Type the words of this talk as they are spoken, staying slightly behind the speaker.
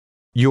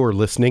You're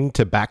listening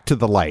to Back to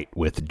the Light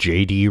with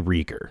J.D.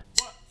 Rieger.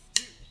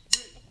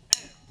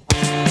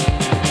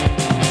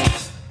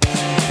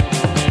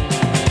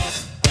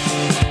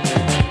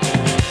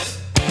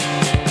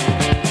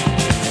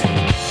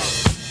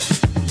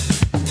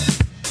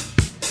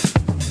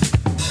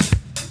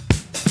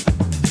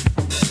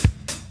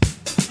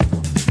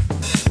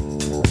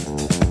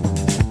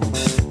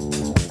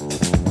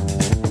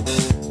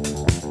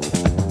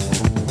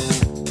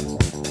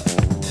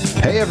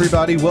 Hey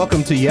everybody,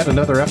 welcome to yet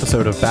another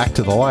episode of Back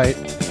to the Light.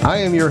 I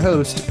am your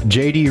host,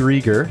 J.D.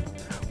 Rieger.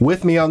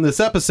 With me on this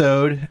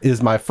episode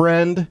is my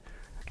friend,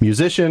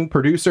 musician,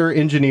 producer,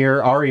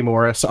 engineer, Ari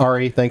Morris.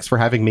 Ari, thanks for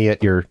having me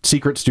at your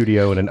secret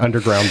studio in an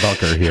underground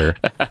bunker here.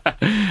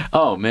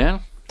 Oh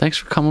man, thanks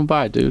for coming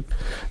by, dude.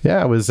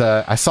 Yeah,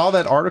 I saw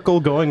that article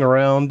going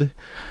around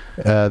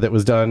that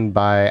was done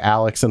by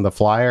Alex in the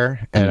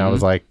Flyer, and I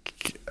was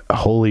like,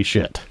 holy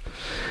shit.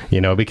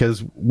 You know,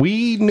 because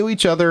we knew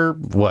each other,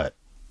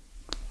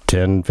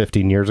 10,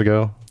 15 years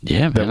ago?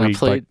 Yeah, man.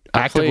 We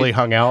actively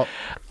hung out.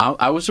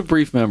 I was a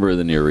brief member of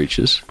the Near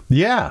Reaches.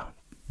 Yeah.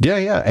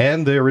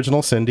 And the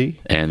original Cindy.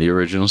 And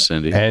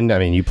And, I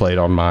mean, you played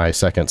on my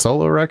second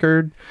solo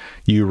record.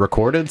 You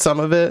recorded some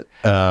of it.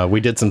 We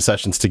did some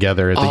sessions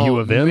together at the U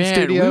of M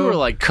studio. We were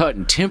like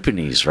cutting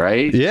timpanis,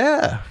 right?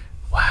 Yeah.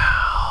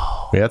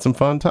 Wow. We had some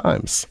fun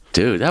times.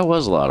 Dude, that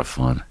was a lot of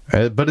fun.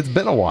 But it's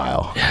been a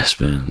while. Yeah, it's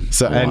been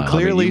so, a while. And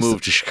clearly, you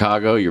moved to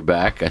Chicago. You're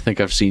back. I think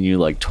I've seen you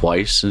like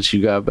twice since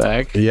you got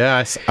back.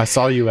 Yeah, I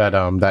saw you at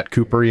that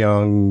Cooper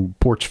Young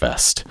Porch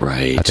Fest.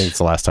 Right. I think it's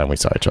the last time we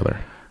saw each other.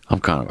 I'm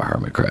kind of a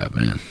hermit crab,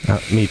 man.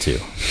 Me too.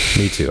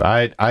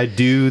 I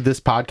do this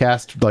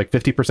podcast, like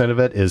 50% of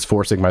it is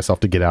forcing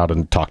myself to get out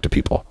and talk to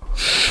people.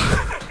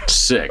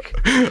 Sick.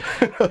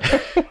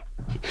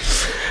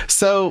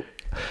 So,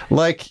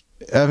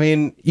 I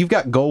mean, you've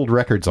got gold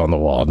records on the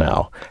wall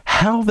now.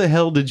 How the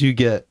hell did you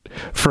get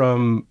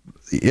from...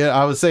 Yeah,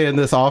 I was saying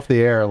this off the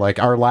air, like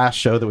our last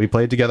show that we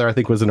played together, I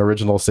think was an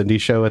original Cindy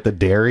show at the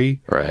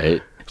Dairy.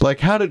 Right. Like,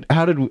 how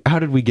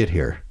did we get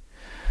here?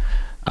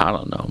 I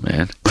don't know,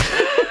 man.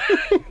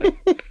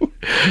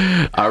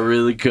 I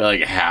really could,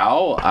 like,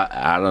 how?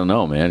 I don't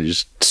know, man.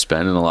 Just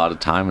spending a lot of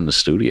time in the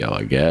studio,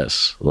 I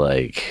guess.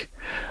 Like,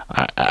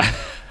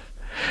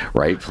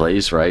 right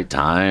place, right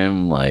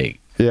time, like...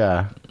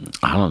 Yeah.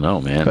 I don't know,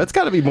 man. That's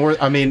got to be more,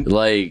 I mean...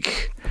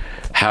 Like,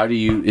 how do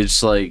you...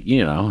 It's like,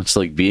 you know, it's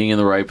like being in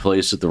the right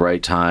place at the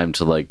right time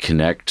to, like,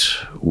 connect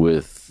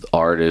with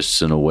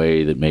artists in a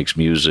way that makes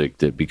music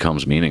that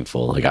becomes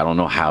meaningful. Like, I don't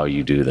know how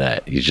you do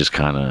that. You just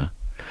kind of...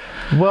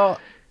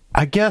 Well...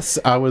 I guess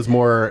I was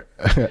more,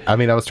 I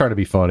mean, I was trying to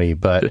be funny,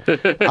 but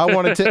I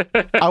wanted to.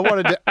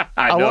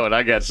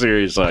 I got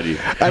serious on you.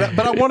 But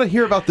I want to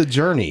hear about the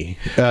journey.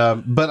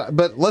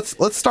 But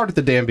let's start at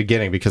the damn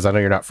beginning, because I know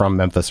you're not from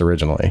Memphis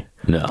originally.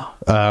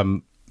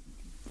 No.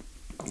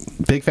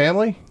 Big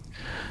family?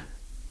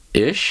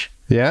 Ish.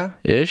 Yeah?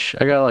 Ish.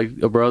 I got like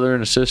a brother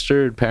and a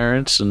sister and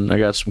parents, and I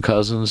got some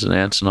cousins and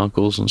aunts and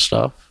uncles and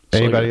stuff.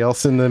 Anybody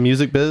else in the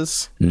music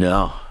biz?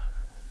 No.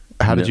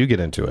 How did you get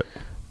into it?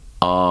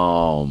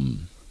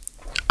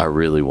 I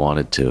really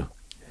wanted to.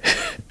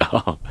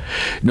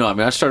 No, I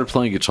mean, I started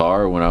playing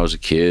guitar when I was a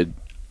kid,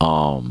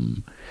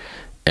 and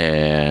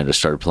I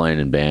started playing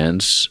in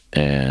bands,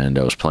 and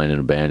I was playing in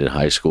a band in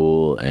high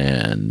school,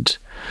 and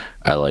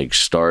I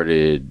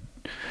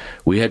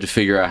we had to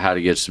figure out how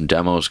to get some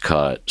demos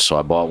cut, so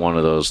I bought one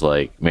of those,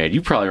 like, man,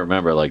 you probably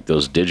remember, like,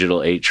 those digital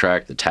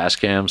 8-track, the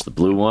Tascams, the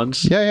blue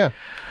ones? Yeah.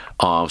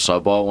 So I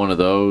bought one of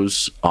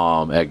those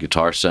at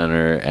Guitar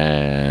Center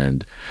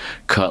and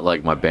cut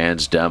like my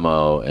band's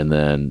demo, and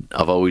then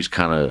I've always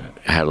kind of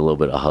had a little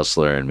bit of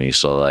hustler in me,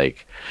 so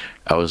like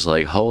I was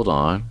like, hold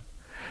on,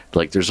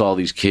 like there's all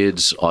these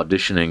kids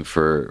auditioning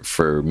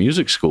for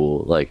music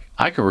school, like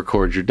I can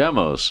record your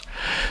demos.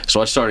 So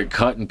I started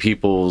cutting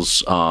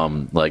people's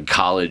like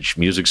college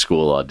music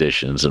school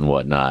auditions and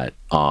whatnot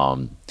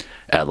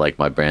at like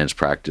my band's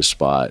practice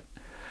spot.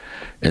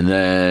 And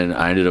then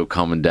I ended up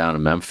coming down to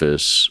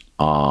Memphis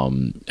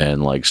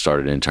and like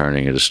started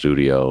interning at a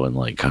studio and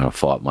like kind of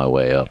fought my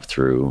way up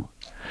through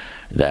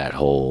that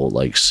whole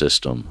like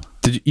system.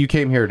 You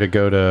came here to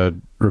go to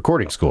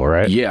recording school,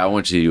 right? Yeah, I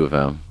went to the U of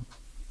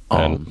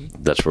M.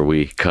 That's where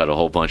we cut a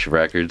whole bunch of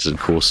records and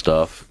cool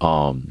stuff.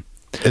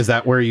 Is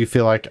that where you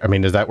feel like, I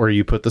mean, is that where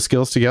you put the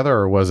skills together,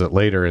 or was it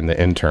later in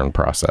the intern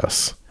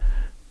process?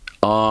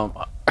 I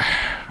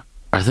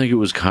think it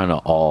was kind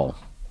of all.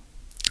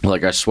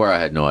 Like, I swear I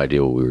had no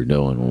idea what we were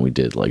doing when we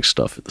did, like,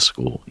 stuff at the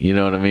school. You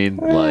know what I mean?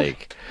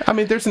 Like... I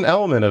mean, there's an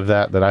element of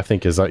that I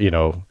think is, you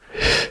know,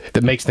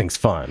 that makes things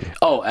fun.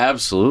 Oh,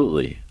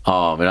 absolutely.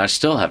 And I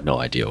still have no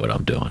idea what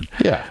I'm doing.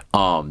 Yeah.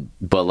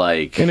 But,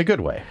 like... In a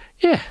good way.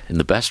 Yeah, in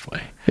the best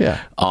way.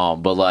 Yeah.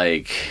 But,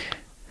 like...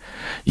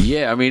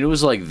 Yeah, I mean, it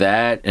was like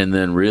that, and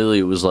then really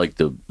it was like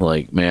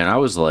man, I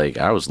was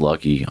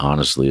lucky,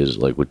 honestly, is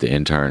like with the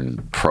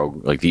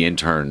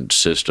intern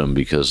system,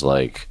 because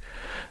like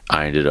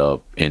I ended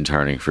up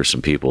interning for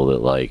some people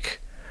that like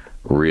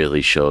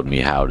really showed me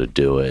how to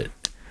do it,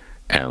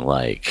 and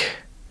like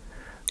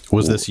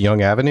Was this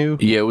Young Avenue?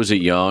 Yeah, it was a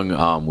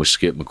Young with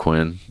Skip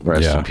McQuinn,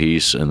 rest in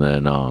peace, and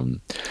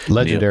then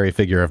legendary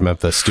figure of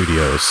Memphis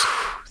Studios,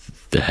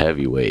 the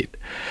heavyweight,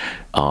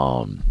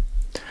 and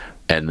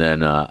then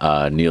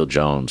Neil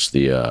Jones,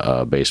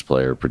 the bass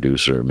player,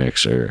 producer,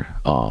 mixer,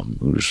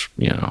 who's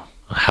a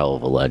hell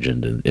of a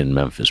legend in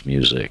Memphis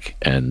music,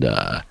 and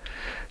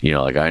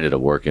like I ended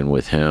up working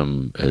with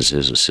him as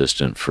his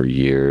assistant for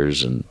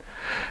years, and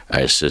I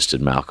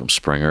assisted Malcolm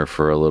Springer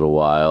for a little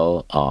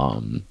while.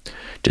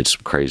 Did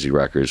some crazy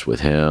records with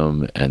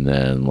him, and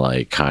then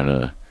like kind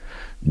of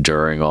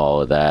during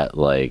all of that,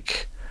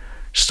 like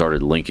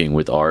started linking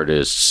with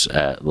artists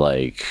at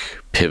like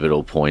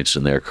pivotal points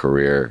in their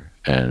career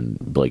and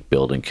like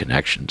building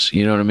connections.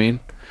 You know what I mean?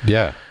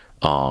 Yeah.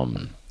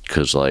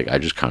 Because like I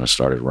just kind of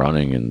started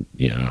running, and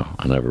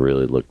I never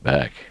really looked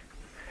back.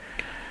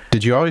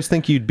 Did you always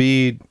think you'd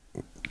be?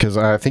 Because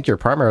I think you're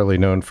primarily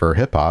known for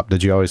hip hop.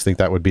 Did you always think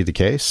that would be the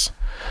case?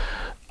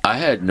 I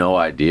had no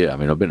idea. I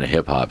mean, I've been a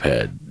hip hop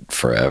head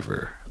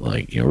forever,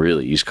 like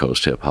really East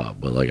Coast hip hop,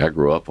 but like I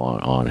grew up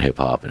on hip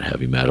hop and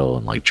heavy metal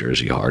and like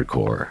Jersey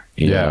hardcore,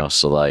 you know.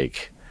 So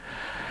like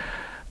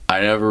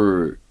I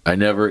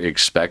never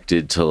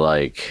expected to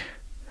like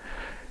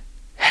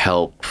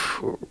help,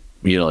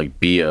 like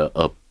be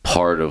a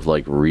part of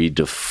like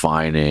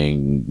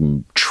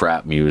redefining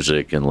trap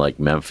music and like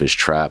Memphis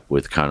trap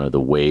with kind of the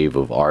wave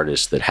of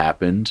artists that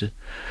happened,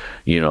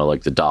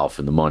 like the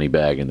Dolphin, the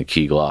Moneybag, and the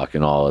Key Glock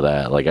and all of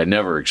that. Like I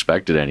never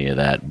expected any of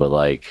that, but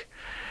like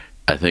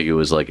I think it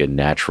was like a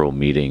natural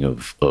meeting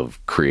of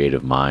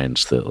creative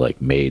minds that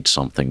like made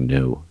something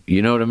new.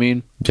 You know what I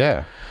mean?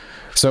 Yeah.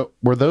 So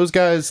were those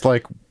guys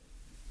like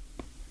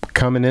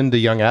coming into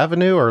Young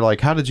Avenue, or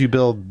like how did you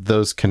build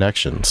those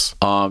connections?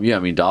 Yeah, I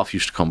mean Dolph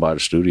used to come by the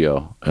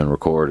studio and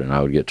record, and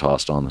I would get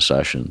tossed on the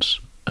sessions,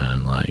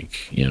 and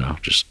like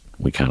just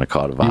we kind of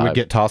caught a vibe. You would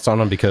get tossed on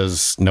them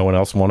because no one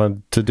else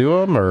wanted to do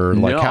them, or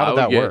like how did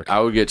that work? I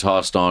would get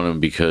tossed on them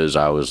because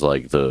I was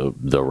like the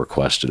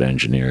requested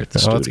engineer at the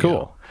studio. That's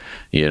cool.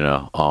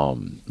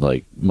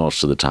 Like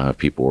most of the time if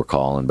people were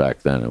calling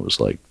back then, it was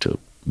like to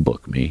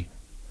book me.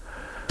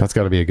 That's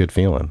got to be a good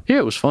feeling. Yeah,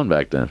 it was fun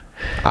back then.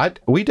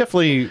 We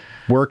definitely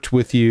worked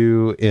with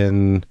you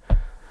in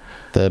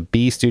the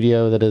B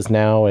studio that is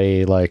now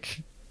a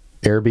like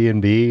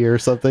Airbnb or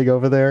something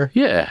over there.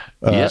 Yeah.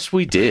 Yes,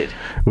 we did.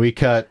 We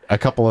cut a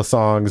couple of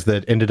songs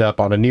that ended up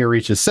on a Near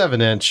Reach's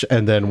 7-inch,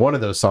 and then one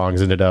of those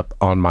songs ended up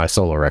on my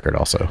solo record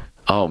also.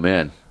 Oh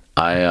man.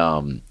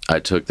 I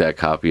took that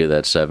copy of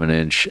that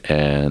 7-inch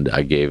and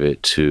I gave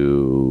it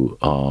to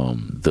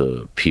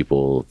the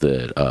people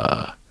that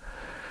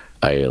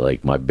I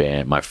like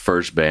my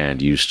first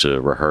band used to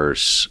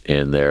rehearse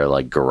in their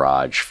like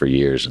garage for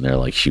years, and they're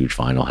like huge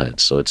vinyl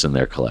heads, so it's in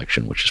their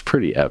collection, which is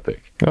pretty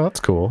epic. Oh, that's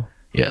cool.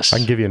 Yes, I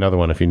can give you another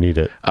one if you need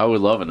it. I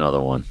would love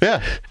another one.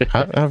 Yeah,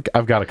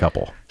 I've got a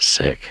couple.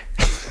 Sick.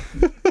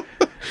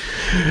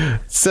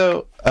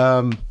 So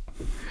I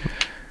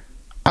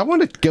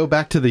want to go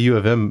back to the U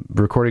of M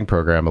recording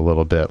program a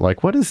little bit.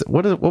 Like what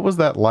was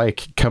that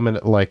like coming,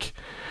 like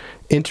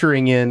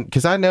entering in,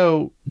 because I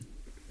know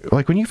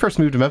like when you first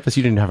moved to Memphis,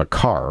 you didn't have a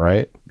car,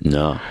 right?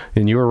 No.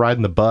 And you were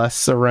riding the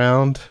bus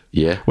around.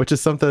 Yeah. Which is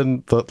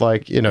something that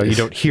like, you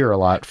don't hear a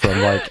lot from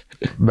like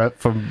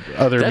from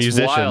other musicians.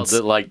 That's wild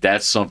that like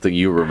that's something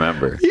you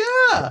remember.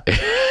 Yeah.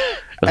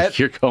 Like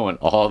you're going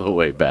all the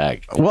way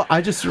back. Well,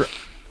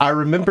 I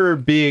remember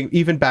being,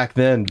 even back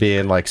then,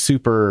 being like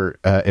super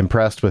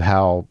impressed with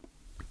how,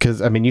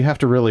 because I mean, you have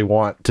to really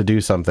want to do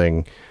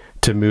something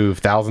to move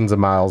thousands of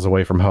miles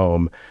away from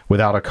home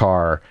without a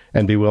car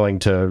and be willing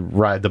to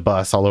ride the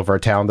bus all over a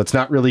town that's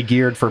not really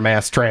geared for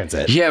mass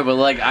transit. Yeah, but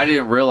like I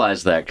didn't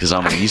realize that because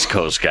I'm an East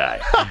Coast guy.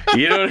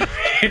 You know what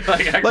I mean?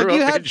 Like I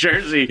grew up in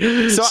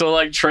Jersey, so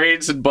like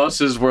trains and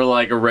buses were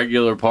like a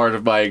regular part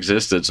of my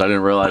existence. I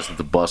didn't realize that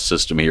the bus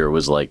system here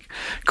was like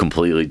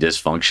completely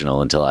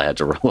dysfunctional until I had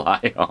to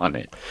rely on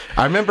it.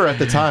 I remember at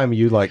the time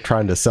you like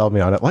trying to sell me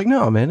on it. Like,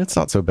 no, man, it's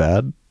not so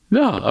bad.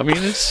 No, I mean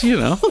it's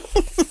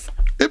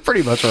It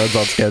pretty much runs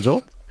on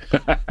schedule.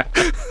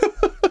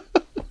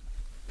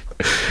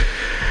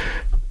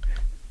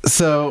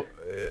 So,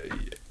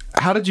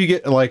 how did you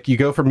get, like, you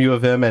go from U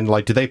of M and,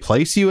 like, do they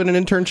place you in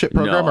an internship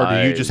program, or do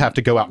you just have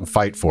to go out and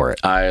fight for it?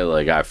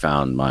 I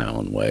found my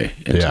own way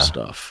into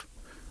stuff.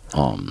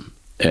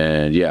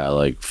 And yeah, I,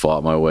 like,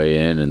 fought my way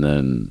in and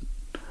then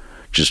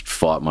just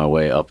fought my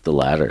way up the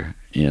ladder.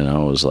 It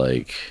was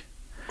like,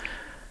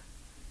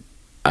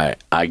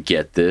 I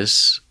get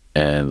this.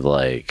 And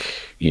like,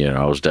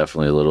 I was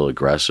definitely a little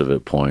aggressive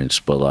at points,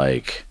 but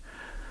like,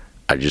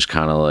 I just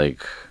kind of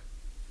like,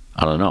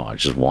 I don't know, I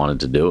just wanted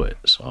to do it.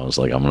 So I was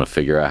like, I'm going to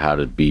figure out how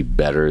to be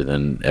better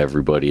than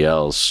everybody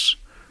else.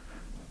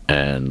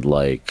 And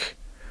like,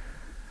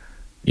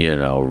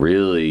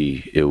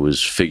 really it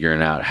was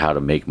figuring out how to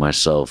make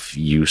myself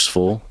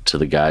useful to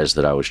the guys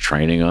that I was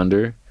training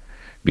under,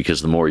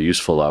 because the more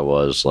useful I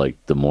was, like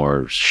the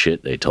more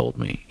shit they told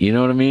me. You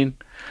know what I mean?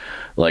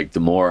 Like the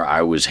more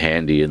I was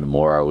handy and the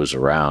more I was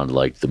around,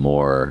 like the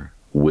more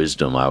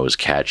wisdom I was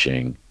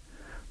catching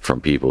from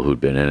people who'd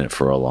been in it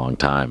for a long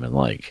time, and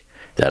like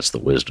that's the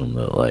wisdom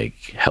that like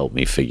helped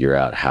me figure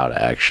out how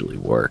to actually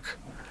work.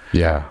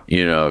 Yeah.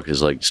 You know,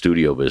 because like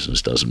studio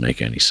business doesn't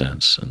make any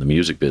sense, and the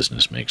music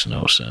business makes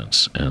no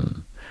sense,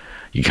 and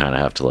you kind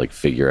of have to like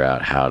figure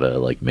out how to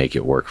like make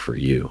it work for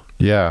you.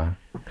 Yeah.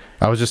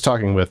 I was just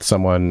talking with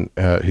someone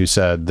who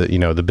said that, you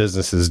know, the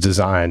business is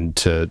designed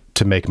to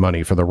make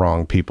money for the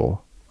wrong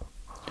people.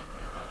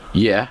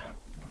 Yeah.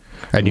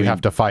 And you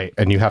have to fight,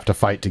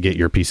 to get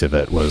your piece of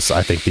it was,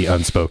 I think, the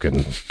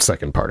unspoken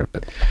second part of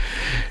it.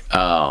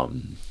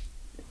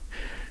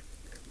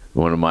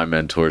 One of my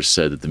mentors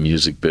said that the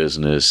music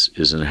business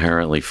is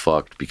inherently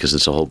fucked because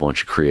it's a whole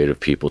bunch of creative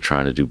people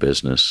trying to do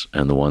business.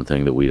 And the one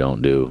thing that we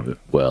don't do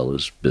well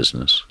is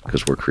business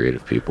because we're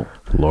creative people.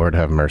 Lord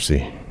have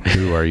mercy.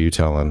 Who are you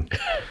telling?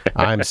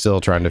 I'm still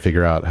trying to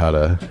figure out how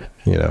to,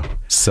 you know,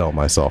 sell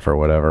myself or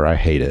whatever. I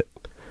hate it.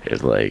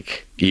 It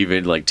like,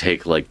 even like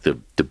take like the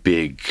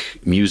big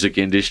music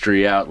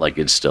industry out, like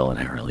it's still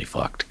inherently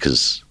fucked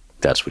because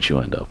that's what you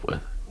end up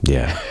with.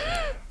 Yeah.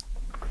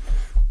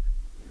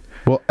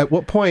 Well, at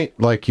what point,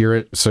 like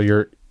you're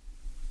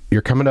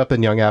coming up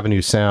in Young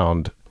Avenue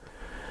Sound.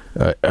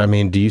 I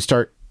mean,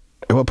 at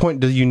what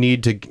point do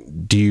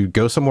you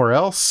go somewhere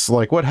else?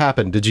 Like what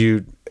happened?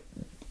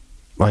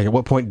 At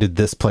what point did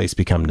this place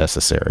become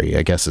necessary?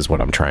 I guess is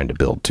what I'm trying to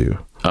build to.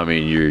 I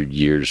mean, you're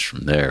years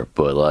from there,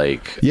 but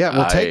like, yeah,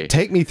 well,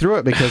 take me through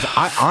it because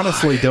I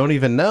honestly don't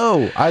even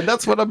know.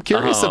 That's what I'm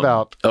curious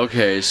about.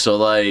 Okay. So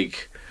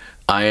like,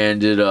 I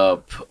ended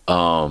up,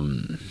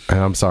 and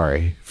I'm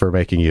sorry for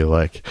making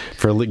you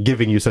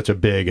giving you such a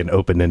big and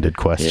open-ended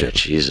question. Yeah,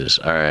 Jesus.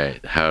 All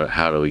right.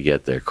 How do we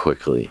get there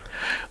quickly?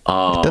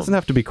 It doesn't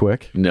have to be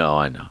quick. No,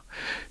 I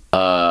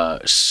know.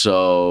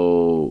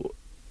 So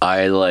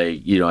I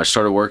I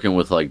started working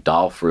with like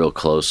Dolph real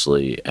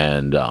closely,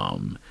 and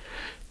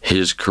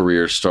his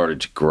career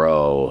started to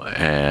grow,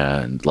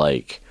 and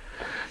like,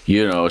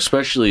 you know,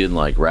 especially in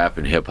like rap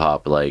and hip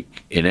hop,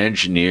 like an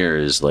engineer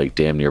is like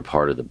damn near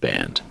part of the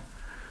band.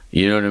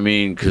 You know what I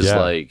mean? Because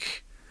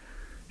like,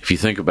 if you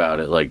think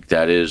about it, like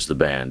that is the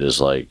band, is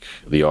like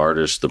the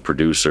artist, the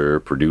producer,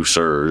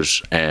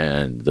 producers,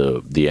 and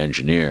the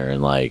engineer,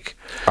 and like.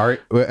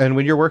 And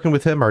when you're working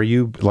with him, are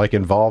you like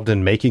involved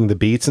in making the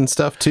beats and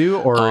stuff too,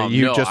 or are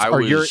you no,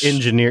 you're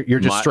engineer? You're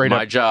just straight up.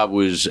 My job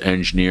was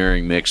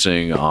engineering,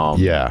 mixing.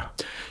 Yeah.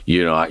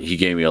 You know, he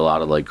gave me a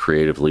lot of like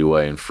creative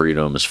leeway and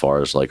freedom as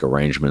far as like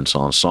arrangements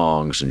on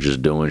songs and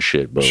just doing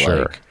shit, but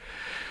sure. Like.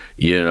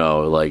 You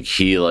know, like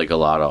he, like a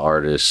lot of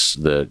artists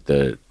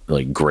that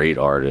like great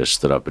artists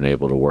that I've been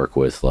able to work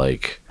with,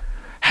 like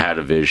had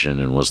a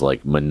vision and was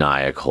like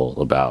maniacal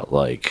about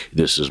like,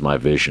 this is my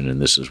vision and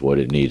this is what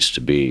it needs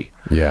to be.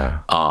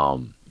 Yeah.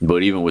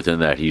 But even within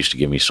that, he used to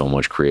give me so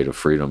much creative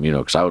freedom, you know,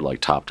 because I would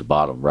like top to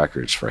bottom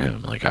records for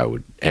him. Like I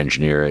would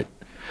engineer it.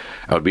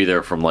 I would be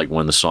there from like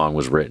when the song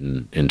was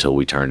written until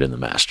we turned in the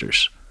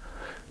masters,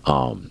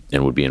 and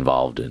would be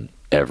involved in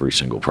every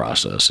single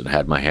process and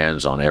had my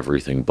hands on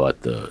everything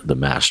but the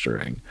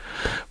mastering.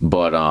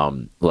 But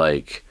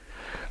like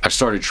I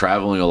started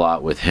traveling a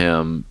lot with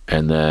him,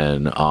 and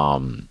then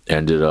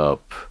ended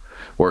up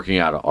working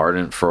out of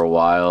Ardent for a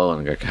while,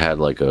 and I had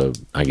like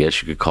I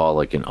guess you could call it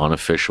like an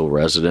unofficial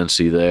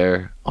residency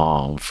there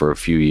for a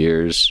few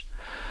years.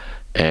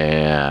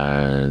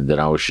 And then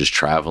I was just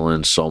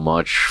traveling so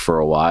much for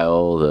a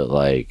while that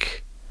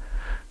like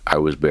I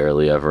was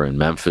barely ever in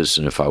Memphis,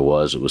 and if I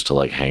was, it was to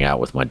like hang out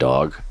with my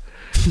dog.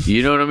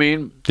 You know what I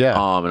mean? Yeah.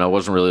 And I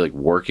wasn't really like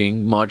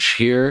working much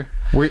here.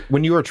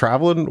 When you were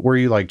traveling, were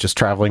you like just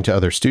traveling to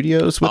other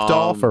studios with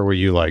Dolph, or were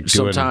you like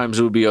doing... Sometimes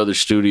it would be other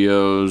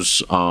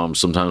studios.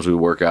 Sometimes we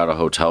work out of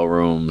hotel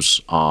rooms.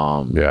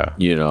 Yeah.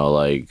 You know,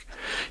 like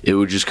it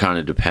would just kind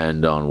of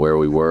depend on where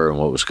we were and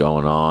what was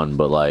going on.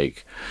 But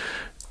like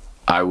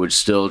I would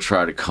still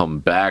try to come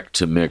back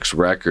to mix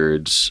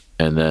records,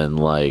 and then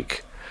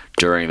like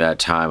during that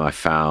time I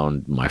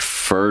found my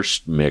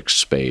first mix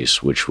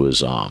space, which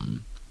was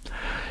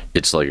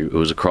it's like it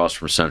was across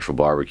from Central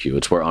Barbecue.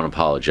 It's where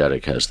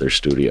Unapologetic has their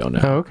studio now.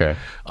 Oh, okay.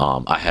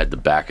 I had the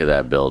back of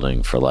that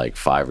building for like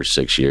 5 or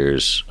 6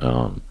 years.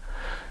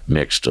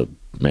 Mixed a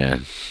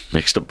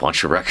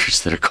bunch of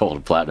records that are gold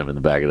and platinum in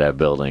the back of that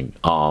building.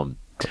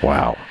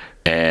 Wow.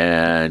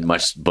 And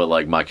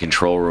my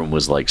control room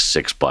was like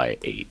 6 by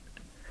 8.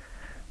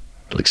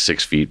 Like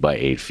 6 feet by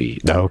 8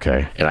 feet.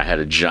 Okay. And I had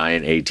a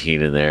giant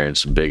 18 in there and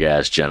some big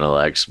ass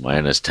Genelecs, my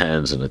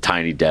NS10s, and a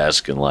tiny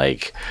desk, and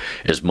like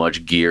as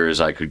much gear as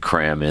I could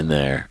cram in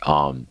there.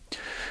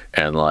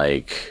 And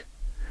like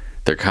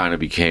there kind of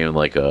became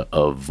like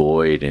a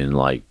void in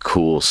like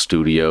cool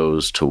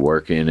studios to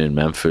work in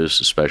Memphis,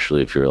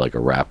 especially if you're like a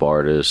rap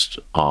artist.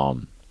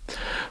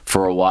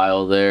 For a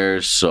while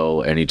there,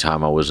 so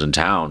anytime I was in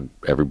town,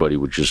 everybody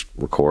would just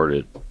record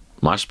at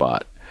my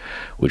spot,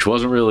 which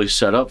wasn't really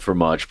set up for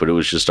much, but it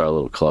was just our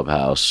little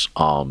clubhouse.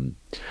 And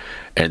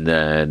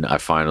then I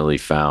finally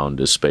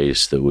found a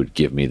space that would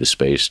give me the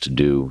space to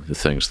do the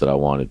things that I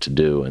wanted to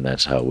do, and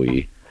that's how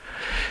we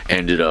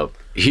ended up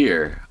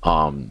here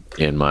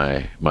in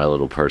my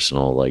little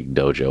personal like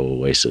dojo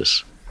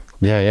oasis.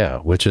 Yeah,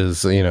 which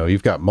is,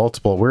 you've got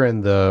multiple. We're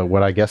in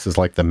what I guess is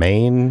like the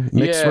main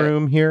mix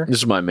room here. This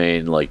is my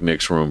main like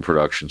mix room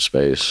production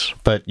space.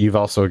 But you've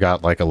also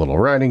got like a little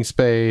writing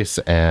space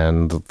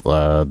and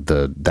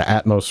the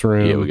Atmos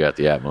room. Yeah, we got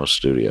the Atmos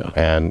studio.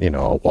 And,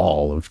 a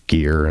wall of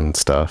gear and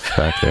stuff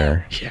back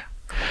there. Yeah.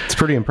 It's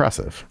pretty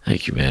impressive.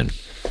 Thank you, man.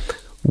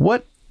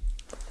 What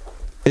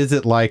is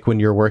it like when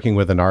you're working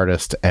with an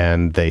artist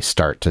and they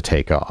start to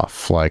take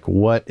off? Like,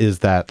 what is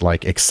that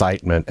like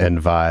excitement and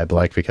vibe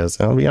like? Because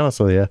I'll be honest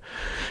with you,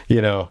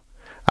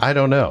 I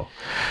don't know.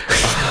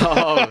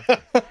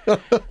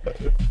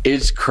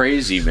 It's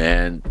crazy,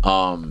 man.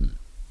 How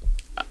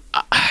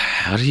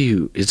do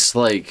you? It's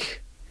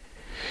like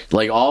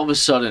all of a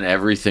sudden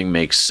everything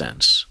makes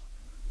sense,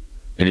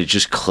 and it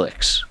just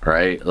clicks,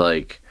 right?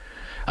 Like,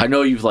 I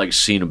know you've like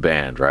seen a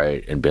band,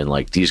 right, and been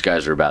like, these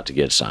guys are about to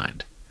get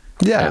signed.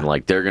 Yeah. And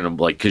like they're gonna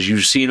like, because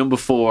you've seen them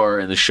before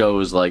and the show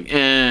is like, you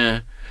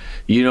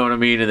know what I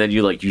mean? And then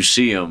you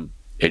see them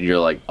and you're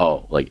like,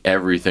 oh, like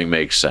everything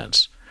makes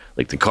sense.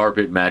 Like the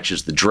carpet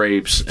matches the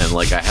drapes and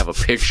like I have a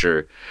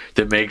picture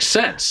that makes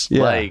sense.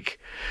 Yeah. Like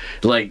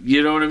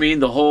you know what I mean?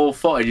 The whole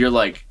fall, and you're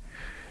like,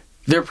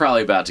 they're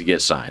probably about to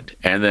get signed.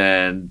 And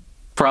then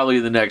probably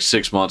in the next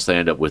 6 months they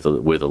end up with a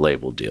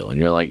label deal. And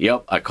you're like,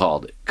 yep, I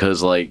called it.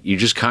 Because like you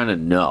just kind of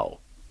know.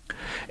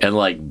 And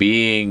like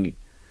being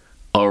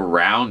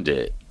around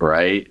it,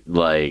 right?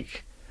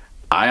 Like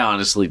I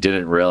honestly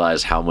didn't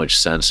realize how much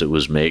sense it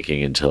was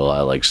making until I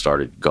like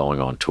started going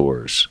on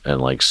tours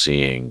and like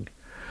seeing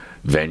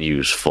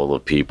venues full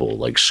of people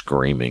like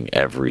screaming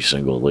every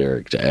single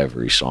lyric to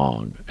every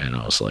song, and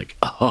I was like,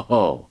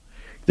 oh,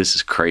 this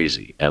is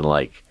crazy. And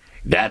like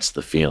that's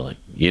the feeling,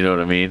 you know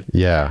what I mean?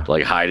 Yeah.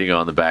 Like hiding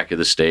on the back of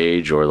the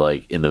stage, or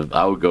like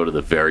I would go to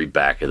the very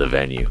back of the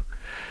venue,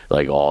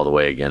 like all the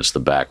way against the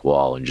back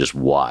wall, and just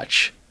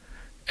watch.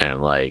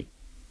 And like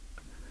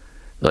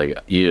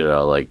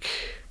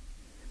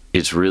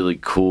it's really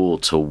cool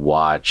to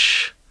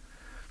watch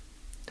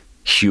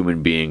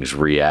human beings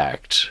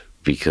react,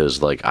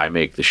 because like I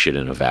make the shit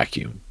in a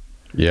vacuum.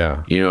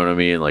 Yeah. You know what I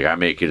mean? Like I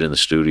make it in the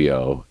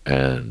studio,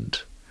 and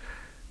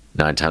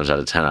 9 times out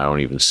of 10 I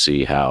don't even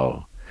see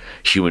how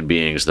human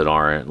beings that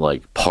aren't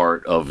like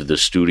part of the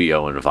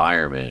studio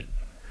environment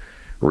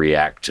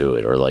react to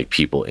it, or like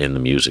people in the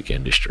music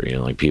industry.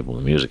 And like people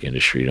in the music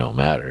industry don't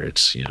matter.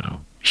 It's,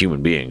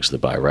 human beings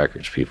that buy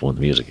records, people in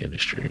the music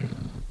industry,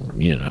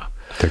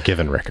 they're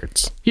given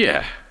records.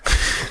 Yeah.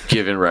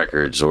 Given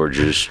records, or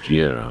just,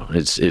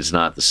 it's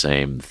not the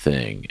same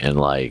thing. And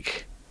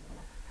like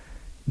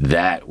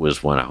that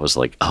was when I was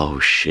like, oh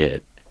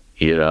shit,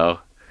 and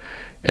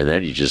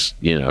then you just,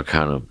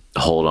 kind of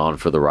hold on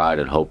for the ride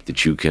and hope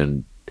that you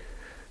can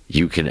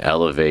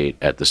elevate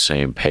at the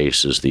same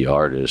pace as the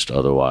artist.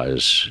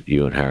 Otherwise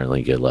you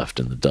inherently get left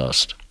in the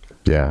dust.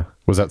 Yeah.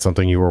 Was that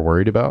something you were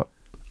worried about?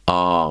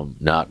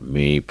 Not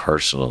me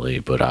personally,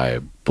 but I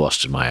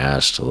busted my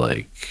ass to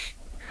like,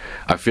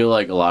 I feel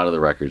like a lot of the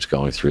records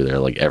going through there,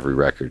 like every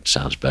record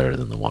sounds better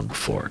than the one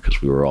before,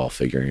 because we were all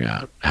figuring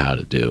out how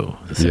to do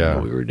the thing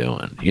that we were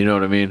doing. You know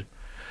what I mean?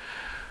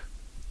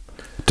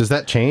 Does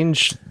that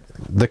change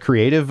the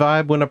creative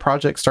vibe when a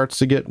project starts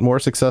to get more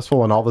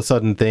successful, and all of a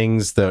sudden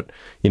things that,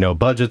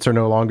 budgets are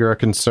no longer a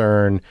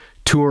concern,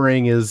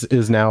 touring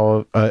is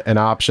now an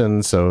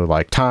option, so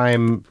like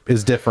time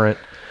is different?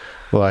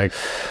 Like,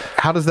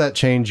 how does that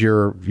change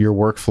your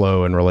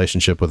workflow and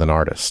relationship with an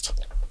artist?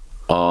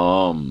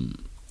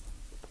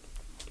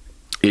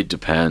 It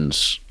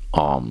depends.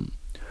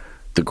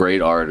 The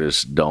great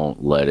artists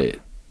don't let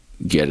it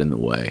get in the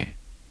way.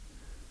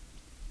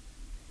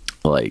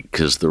 Like,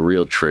 because the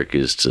real trick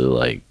is to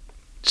like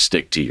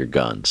stick to your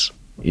guns.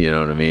 You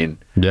know what I mean?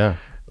 Yeah.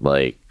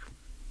 Like,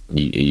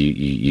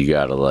 you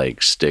gotta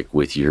like stick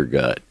with your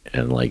gut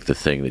and like the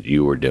thing that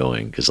you were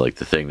doing, because like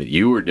the thing that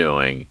you were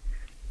doing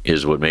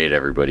is what made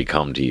everybody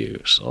come to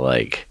you. So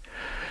like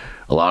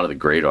a lot of the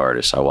great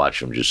artists, I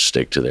watch them just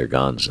stick to their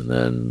guns, and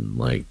then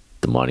like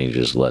the money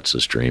just lets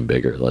us dream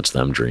bigger, lets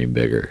them dream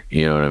bigger.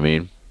 You know what I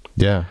mean?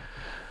 Yeah.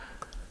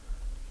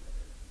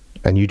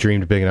 And you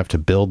dreamed big enough to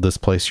build this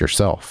place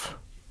yourself.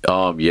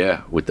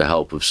 Yeah, with the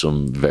help of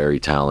some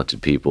very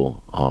talented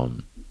people.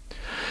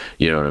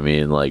 You know what I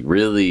mean? Like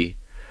really,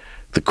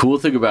 the cool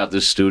thing about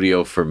this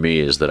studio for me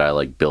is that I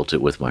like built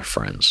it with my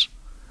friends.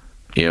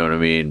 You know what I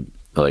mean?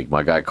 Like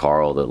my guy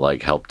Carl that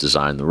like helped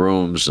design the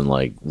rooms and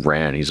like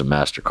he's a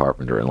master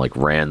carpenter, and like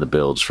ran the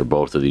builds for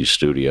both of these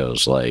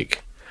studios.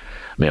 Like,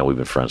 man, we've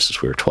been friends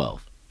since we were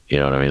 12. You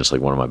know what I mean? It's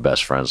like one of my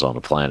best friends on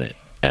the planet.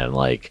 And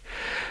like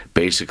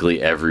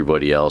basically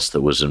everybody else that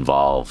was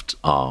involved,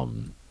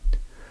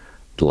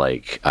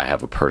 like I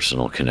have a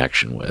personal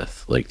connection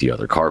with, like the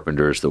other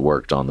carpenters that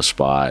worked on the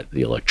spot,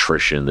 the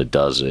electrician that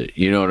does it.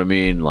 You know what I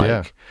mean? Like,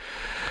 yeah.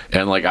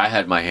 And like I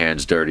had my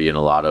hands dirty in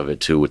a lot of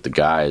it too with the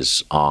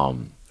guys.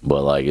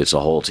 But like it's a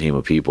whole team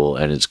of people,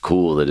 and it's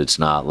cool that it's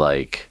not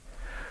like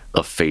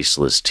a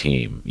faceless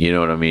team. You know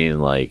what I mean?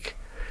 Like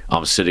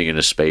I'm sitting in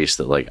a space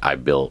that like I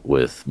built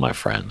with my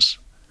friends.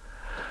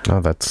 Oh,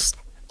 that's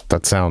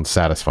That sounds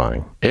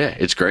satisfying. Yeah,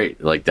 it's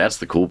great. Like, that's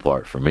the cool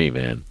part for me,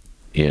 man.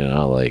 You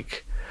know,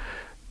 like,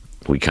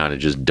 we kind of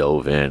just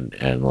dove in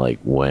and, like,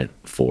 went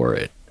for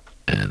it.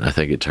 And I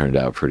think it turned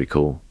out pretty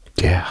cool.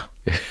 Yeah,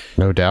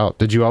 no doubt.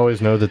 Did you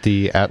always know that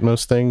the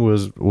Atmos thing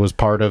was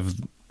part of,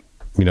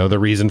 you know, the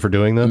reason for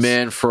doing this?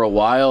 Man, for a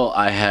while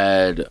I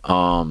had,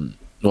 well,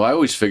 I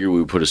always figured we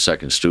would put a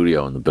second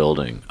studio in the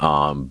building.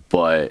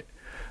 But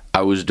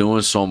I was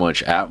doing so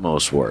much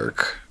Atmos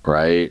work,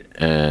 right?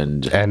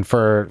 And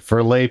for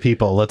lay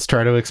people, let's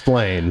try to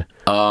explain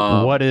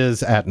what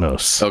is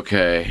Atmos.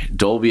 Okay,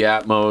 Dolby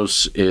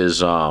Atmos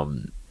is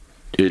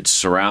it's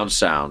surround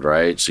sound,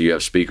 right? So you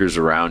have speakers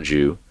around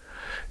you,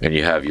 and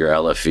you have your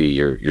LFE,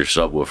 your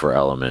subwoofer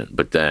element,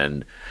 but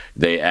then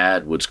they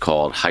add what's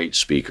called height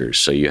speakers.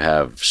 So you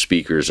have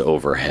speakers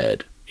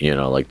overhead. You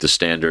know, like the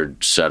standard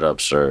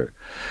setups are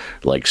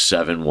like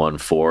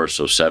 714,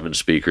 so 7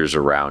 speakers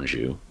around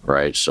you,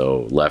 right?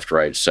 So left,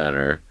 right,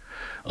 center,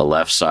 a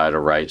left side, a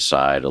right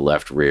side, a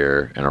left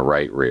rear, and a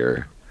right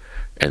rear.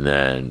 And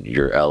then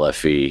your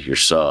LFE, your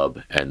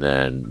sub, and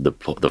then the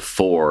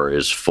 4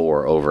 is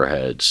 4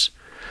 overheads.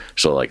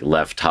 So like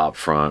left top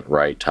front,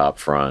 right top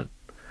front,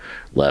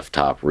 left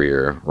top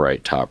rear,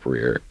 right top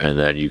rear. And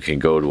then you can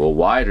go to a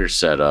wider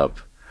setup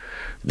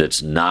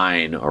that's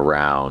 9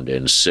 around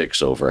and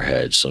 6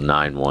 overhead, so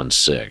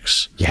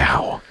 916.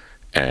 Yeah.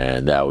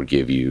 And that would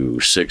give you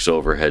 6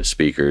 overhead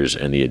speakers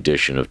and the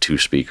addition of 2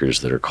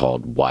 speakers that are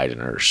called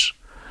wideners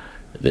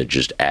that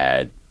just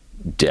add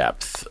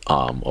depth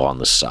on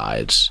the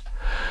sides.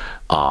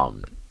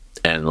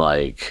 And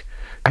like,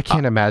 I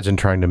can't imagine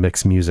trying to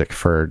mix music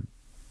for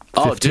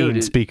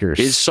 15 speakers.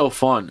 It's so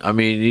fun. I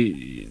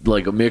mean,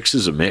 like, a mix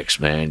is a mix,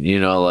 man. You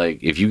know,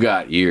 like, if you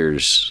got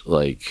ears,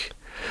 like,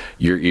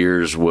 your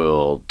ears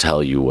will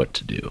tell you what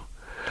to do.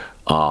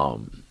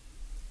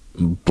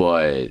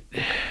 But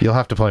you'll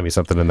have to play me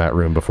something in that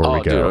room before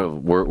we go.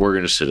 Dude, we're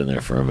gonna sit in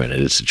there for a minute.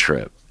 It's a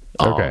trip.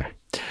 Okay.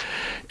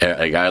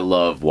 Like, I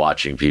love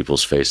watching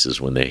people's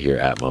faces when they hear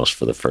Atmos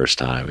for the first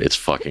time. It's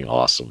fucking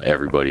awesome.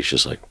 Everybody's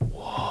just like,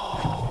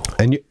 whoa.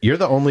 And you're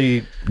the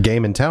only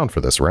game in town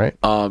for this, right?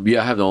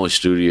 Yeah, I have the only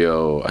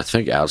studio, I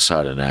think,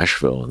 outside of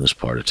Nashville in this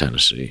part of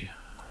Tennessee.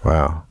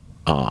 Wow.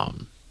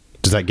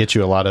 Does that get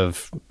you a lot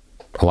of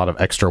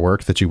extra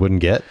work that you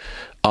wouldn't get?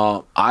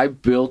 I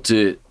built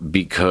it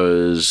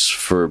because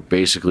for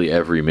basically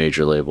every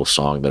major label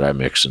song that I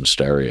mix in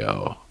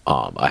stereo,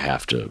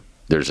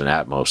 there's an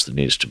Atmos that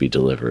needs to be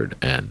delivered,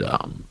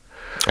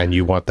 and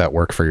you want that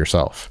work for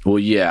yourself. Well,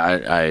 yeah,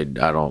 I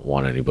don't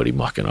want anybody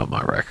mucking up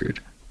my record.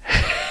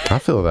 I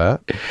feel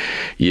that.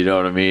 You know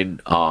what I mean?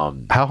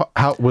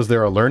 How was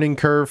there a learning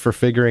curve for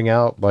figuring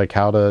out like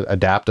how to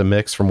adapt a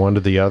mix from one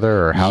to the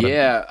other, or how?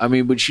 Yeah, I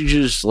mean, but you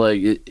just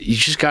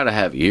got to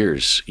have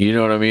ears. You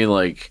know what I mean?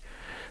 Like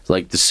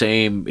it's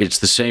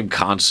the same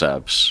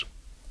concepts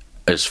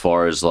as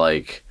far as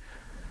like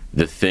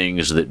the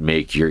things that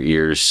make your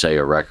ears say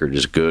a record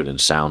is good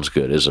and sounds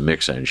good as a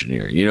mix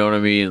engineer. You know what I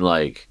mean?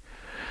 Like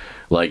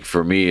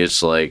for me,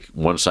 it's like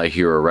once I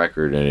hear a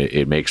record and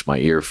it makes my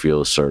ear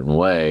feel a certain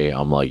way,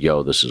 I'm like,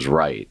 yo, this is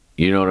right.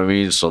 You know what I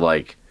mean? So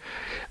like,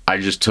 I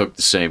just took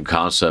the same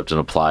concept and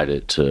applied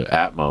it to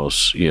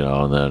Atmos, you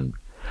know, and then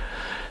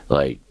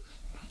like,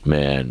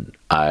 man,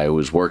 I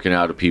was working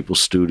out of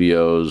people's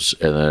studios,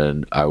 and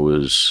then I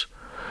was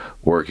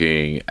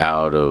working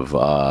out of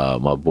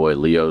my boy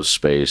Leo's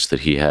space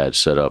that he had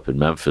set up in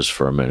Memphis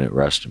for a minute.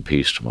 Rest in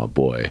peace to my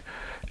boy.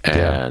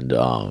 And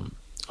a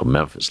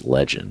Memphis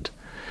legend.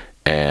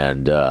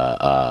 And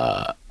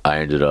I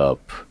ended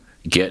up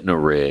getting a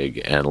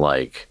rig, and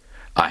like,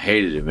 I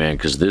hated it, man,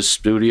 because this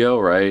studio,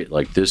 right,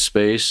 like this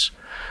space,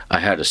 I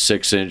had a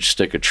 6-inch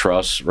stick of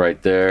truss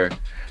right there.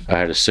 I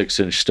had a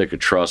 6-inch stick of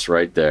truss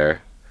right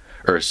there,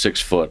 or a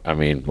 6 foot, I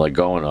mean, like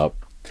going up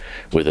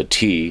with a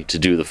T to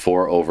do the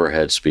 4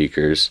 overhead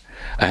speakers.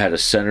 I had a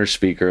center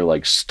speaker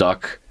like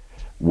stuck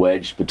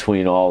wedged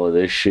between all of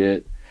this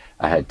shit.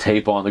 I had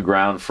tape on the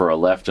ground for a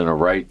left and a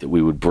right that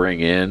we would bring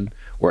in.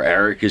 Where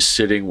Eric is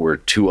sitting were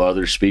 2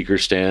 other speaker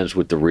stands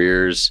with the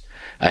rears.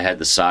 I had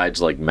the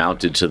sides like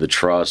mounted to the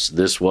truss.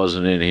 This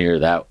wasn't in here.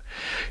 That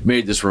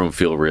made this room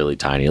feel really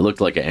tiny. It looked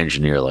like an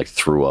engineer like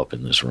threw up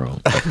in this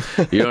room.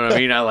 You know what I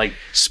mean? I like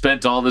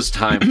spent all this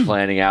time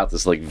planning out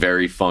this like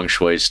very feng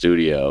shui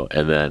studio,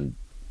 and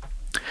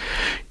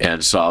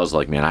so I was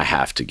like, man, I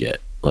have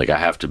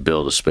to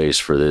build a space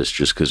for this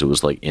just because it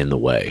was like in the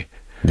way.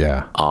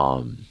 Yeah.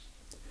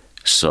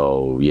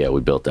 So yeah, we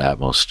built the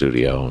Atmos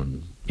studio,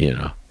 and you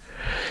know,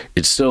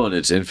 it's still in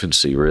its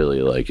infancy,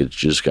 really. Like, it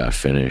just got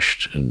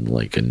finished and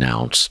like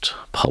announced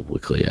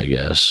publicly, I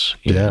guess.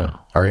 You know?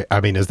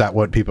 I mean, is that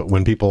what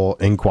when people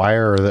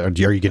inquire, or are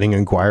you getting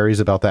inquiries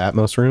about the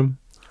Atmos room?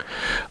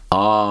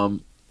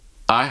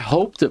 I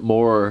hope that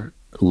more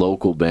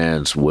local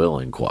bands will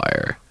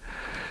inquire,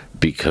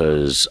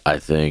 because I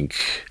think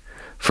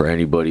for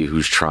anybody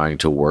who's trying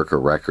to work a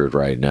record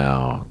right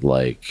now,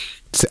 like,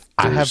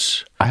 I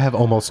have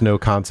almost no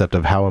concept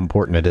of how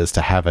important it is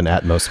to have an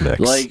Atmos mix.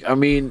 Like, I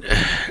mean,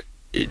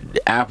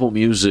 Apple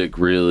Music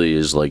really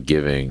is like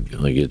giving,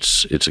 like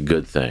it's a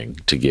good thing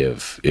to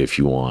give if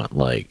you want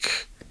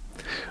like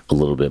a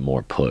little bit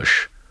more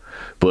push.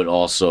 But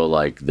also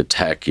like the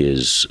tech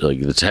is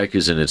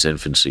in its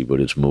infancy, but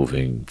it's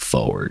moving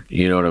forward.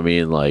 You know what I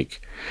mean?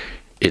 Like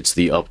it's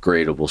the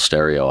upgradable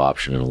stereo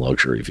option in a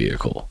luxury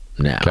vehicle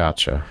now.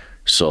 Gotcha.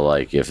 So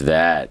like if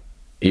that,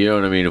 you know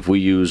what I mean? If we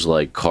use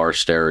like car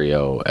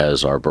stereo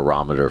as our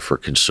barometer for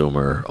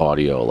consumer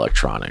audio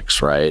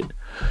electronics, right?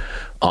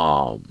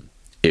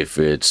 If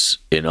it's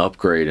an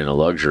upgrade in a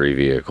luxury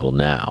vehicle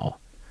now,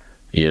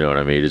 you know what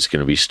I mean? It's going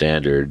to be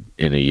standard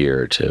in a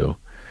year or two.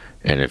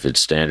 And if it's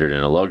standard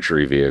in a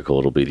luxury vehicle,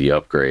 it'll be the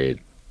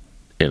upgrade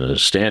in a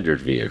standard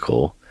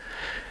vehicle.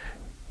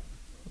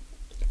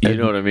 You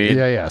know what I mean?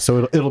 Yeah.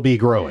 So it'll be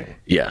growing.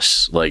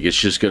 Yes. Like it's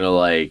just going to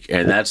like,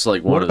 and that's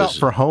like one of the... What about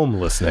for home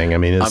listening? I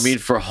mean,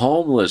 for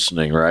home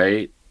listening,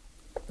 right?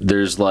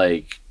 There's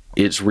like,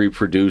 it's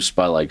reproduced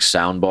by like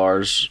sound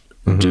bars,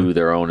 do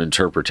their own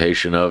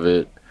interpretation of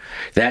it.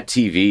 That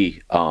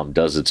TV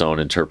does its own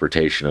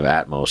interpretation of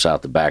Atmos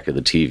out the back of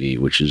the TV,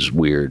 which is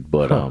weird,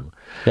 but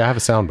yeah, I have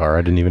a sound bar.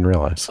 I didn't even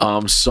realize.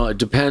 So it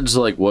depends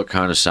like what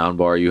kind of sound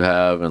bar you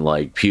have, and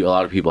like a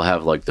lot of people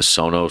have like the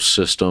Sonos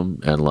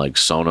system, and like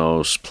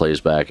Sonos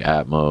plays back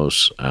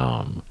Atmos.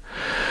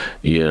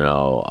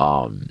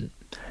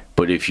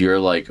 But if you're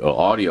like an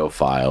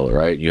audiophile,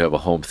 right, and you have a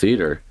home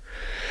theater,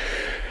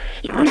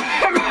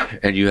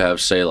 and you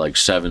have say like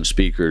 7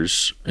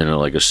 speakers in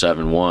like a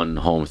 7-1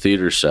 home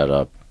theater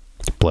setup.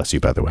 Bless you,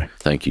 by the way.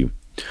 Thank you.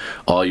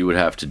 All you would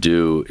have to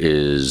do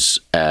is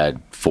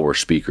add 4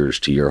 speakers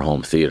to your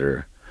home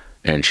theater,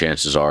 and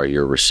chances are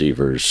your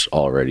receiver's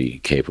already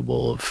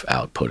capable of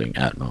outputting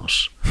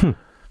Atmos.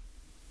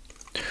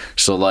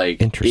 So,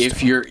 like,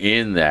 if you're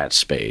in that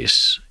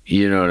space,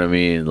 you know what I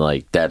mean?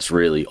 Like, that's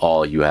really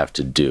all you have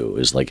to do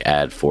is, like,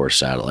 add 4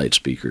 satellite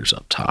speakers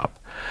up top.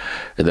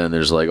 And then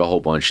there's, like, a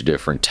whole bunch of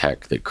different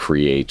tech that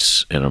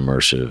creates an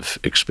immersive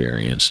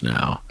experience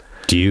now.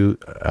 Do you,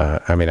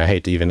 I mean, I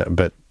hate to even,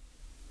 but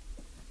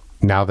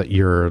now that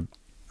you're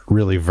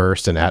really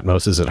versed in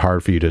Atmos, is it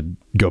hard for you to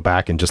go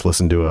back and just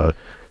listen to a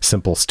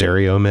simple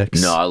stereo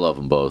mix? No, I love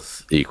them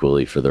both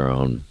equally for their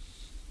own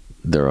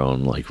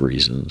like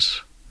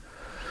reasons.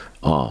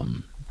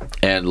 And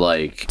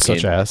like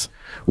such as,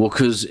 well,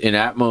 because an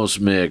Atmos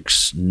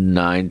mix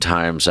 9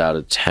 times out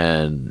of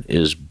 10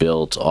 is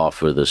built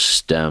off of the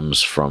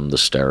stems from the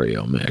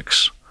stereo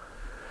mix.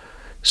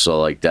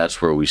 So like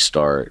that's where we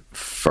start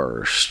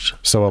first.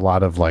 So a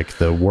lot of like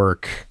the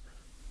work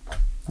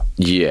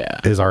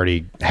is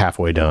already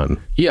halfway done.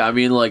 Yeah, I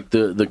mean like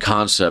the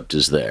concept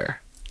is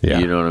there. Yeah.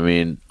 You know what I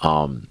mean?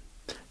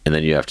 And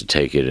then you have to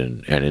take it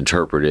and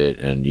interpret it.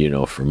 And, you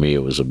know, for me,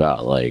 it was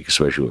about like,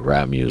 especially with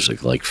rap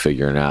music, like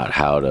figuring out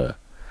how to,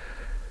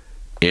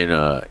 in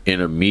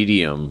a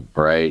medium,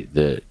 right,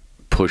 that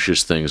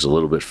pushes things a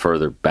little bit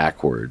further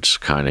backwards,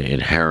 kind of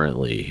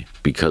inherently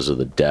because of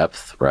the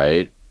depth,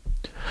 right?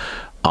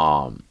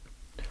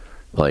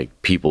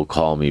 Like people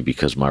call me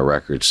because my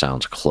record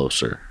sounds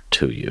closer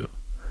to you.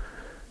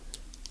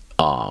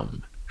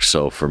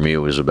 So for me, it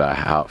was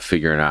about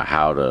figuring out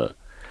how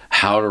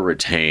to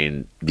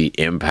retain the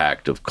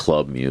impact of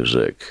club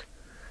music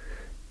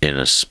in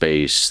a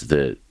space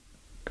that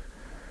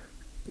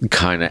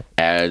kind of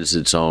adds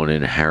its own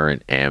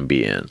inherent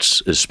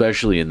ambience,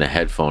 especially in the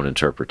headphone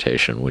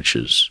interpretation, which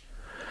is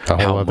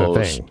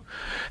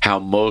how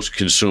most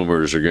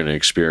consumers are going to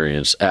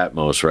experience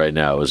Atmos right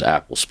now is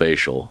Apple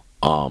Spatial,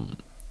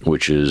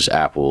 which is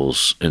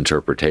Apple's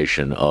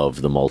interpretation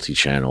of the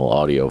multi-channel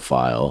audio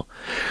file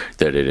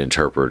that it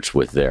interprets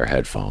with their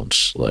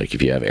headphones. Like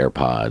if you have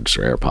AirPods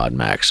or AirPod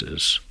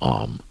Maxes,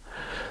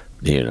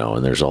 you know,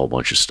 and there's a whole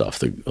bunch of stuff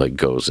that like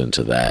goes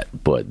into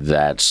that. But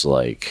that's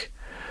like,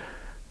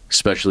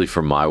 especially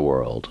for my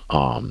world,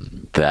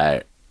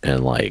 that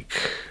and like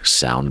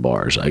sound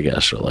bars, I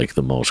guess, are like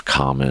the most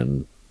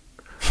common,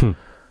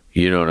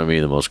 you know what I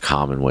mean? The most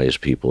common ways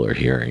people are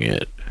hearing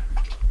it.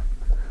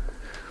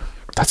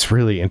 That's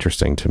really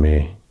interesting to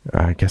me.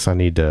 I guess I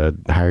need to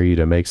hire you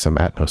to make some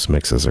Atmos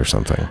mixes or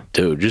something.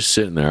 Dude, just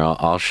sitting there.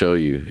 I'll show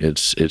you.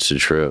 It's a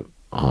trip.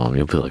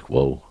 You'll be like,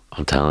 whoa.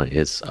 I'm telling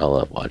you, I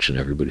love watching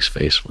everybody's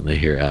face when they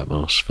hear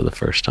Atmos for the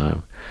first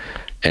time.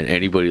 And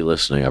anybody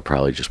listening, I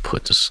probably just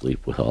put to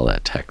sleep with all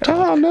that tech talk.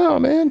 Oh no,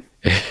 man!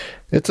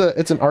 It's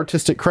an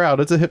artistic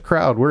crowd. It's a hip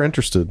crowd. We're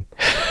interested.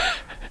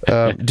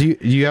 Do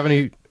you have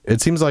any?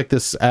 It seems like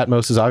this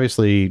Atmos is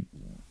obviously,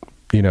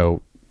 you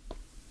know,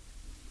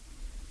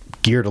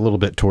 geared a little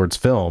bit towards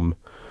film.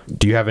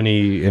 Do you have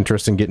any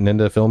interest in getting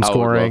into film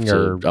scoring?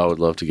 I would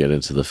love to get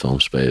into the film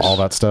space. All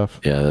that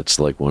stuff. Yeah, that's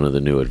like one of the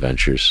new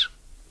adventures.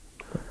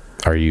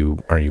 Are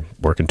you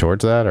working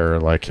towards that, or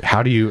like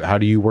how do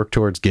you work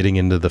towards getting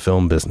into the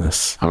film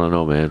business? I don't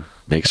know, man.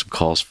 Make some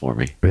calls for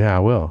me. Yeah, I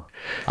will.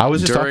 I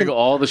was just during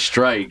all the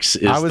strikes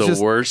is the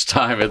worst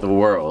time in the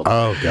world.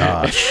 Oh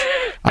gosh,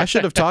 I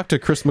should have talked to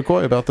Chris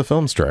McCoy about the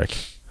film strike.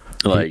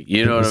 Like,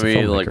 you know what I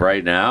mean? Like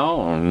right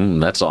now,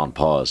 that's on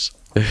pause.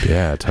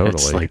 Yeah, totally.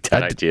 It's like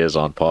that idea is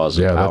on pause.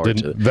 And Yeah,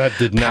 that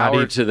did not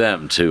power to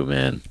them too,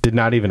 man. did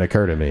not even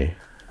occur to me.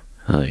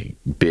 Like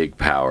big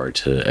power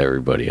to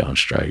everybody on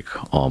strike.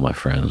 All my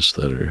friends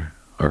that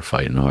are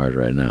fighting hard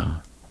right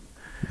now.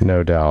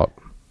 No doubt.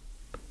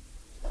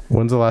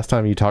 When's the last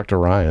time you talked to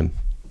Ryan?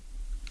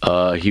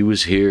 He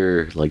was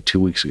here like 2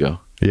 weeks ago.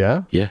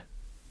 Yeah? Yeah.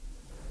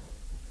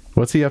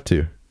 What's he up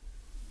to?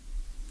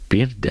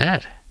 Being a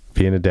dad.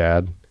 Being a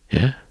dad.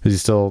 Yeah. Is he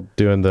still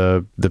doing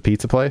the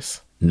pizza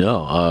place?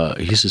 No,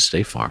 he's at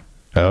State Farm.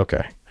 Oh,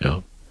 okay.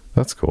 Yep.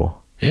 That's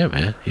cool. Yeah,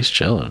 man. He's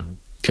chilling.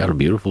 Got a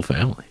beautiful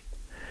family.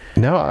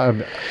 No,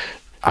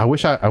 I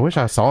wish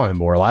I saw him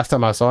more. Last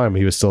time I saw him,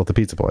 he was still at the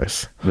pizza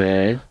place.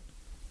 Man,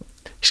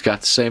 he's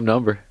got the same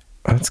number.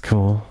 That's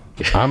cool.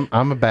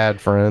 I'm a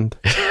bad friend.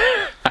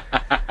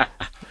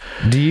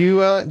 Do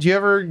you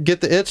ever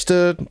get the itch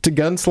to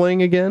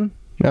gunsling again?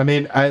 I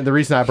mean, the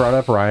reason I brought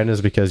up Ryan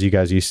is because you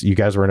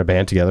guys were in a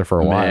band together for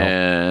a while.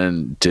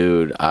 Man,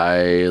 dude,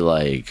 I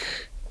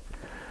like.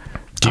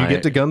 Do you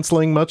get to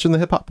gunsling much in the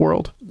hip hop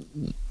world?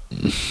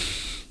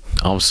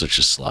 I'm such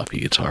a sloppy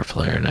guitar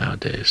player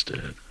nowadays,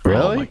 dude.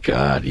 Really? Oh my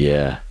god,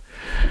 yeah.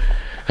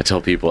 I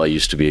tell people I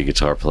used to be a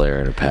guitar player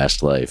in a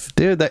past life.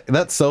 Dude,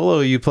 that solo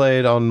you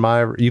played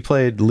you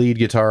played lead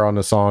guitar on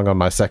a song on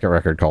my second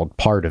record called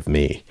Part of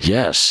Me.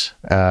 Yes.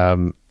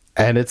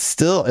 And it's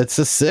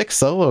a sick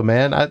solo,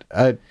 man.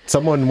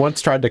 Someone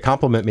once tried to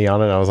compliment me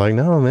on it. And I was like,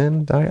 no,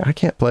 man, I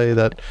can't play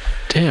that.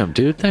 Damn,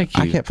 dude, thank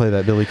you. I can't play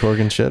that Billy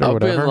Corgan shit or I've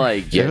whatever. been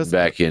like getting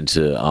back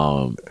into.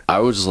 I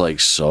was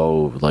like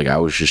I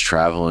was just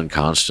traveling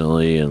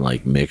constantly and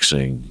like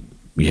mixing.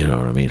 You know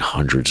what I mean?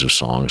 Hundreds of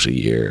songs a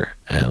year,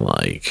 and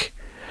like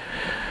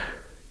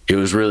it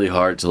was really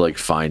hard to like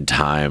find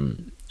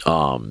time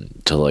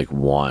to like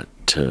want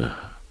to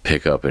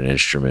pick up an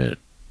instrument.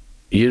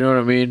 You know what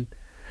I mean?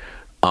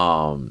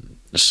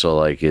 So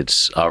like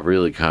I've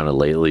really kind of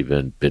lately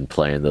been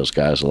playing those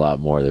guys a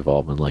lot more. They've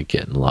all been like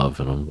getting love,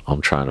 and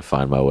I'm trying to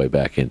find my way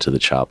back into the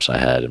chops I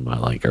had in my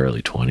like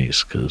early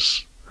 20s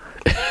because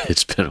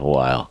it's been a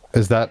while.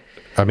 Is that,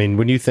 I mean,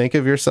 when you think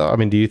of yourself, I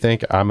mean, do you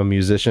think I'm a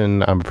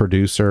musician, I'm a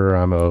producer,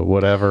 I'm a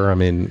whatever? I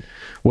mean,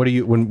 what do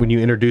you, when you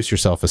introduce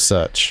yourself as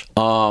such?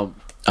 I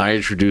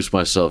introduce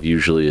myself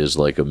usually as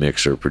like a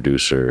mixer,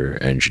 producer,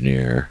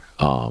 engineer,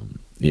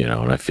 you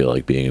know, and I feel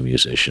like being a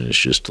musician is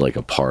just like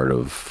a part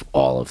of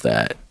all of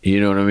that.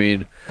 You know what I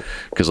mean?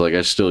 Because like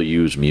I still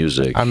use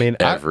music. I mean,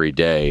 every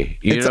day.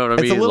 You know what I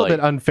mean? It's a little bit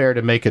unfair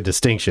to make a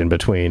distinction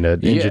between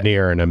an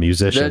engineer and a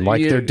musician.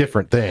 They're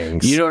different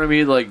things. You know what I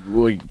mean? Like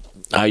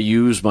I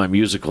use my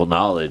musical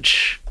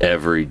knowledge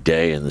every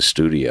day in the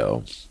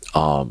studio.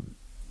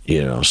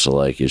 You know, so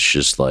like it's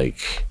just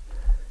like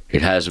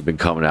it hasn't been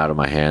coming out of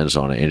my hands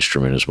on an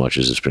instrument as much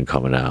as it's been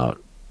coming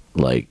out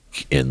like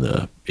in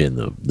the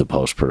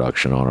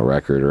post-production on a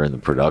record or in the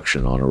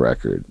production on a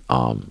record.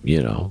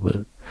 You know,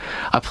 but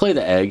I play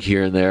the egg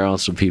here and there on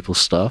some people's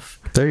stuff.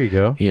 There you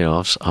go. You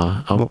know,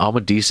 I'm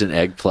a decent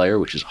egg player,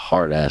 which is a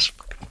hard ass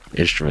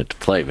instrument to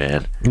play,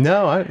 man.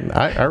 No,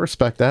 I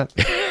respect that.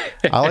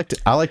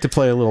 I like to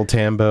play a little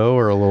tambo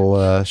or a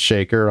little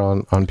shaker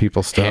on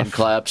people's stuff. Hand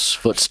claps,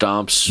 foot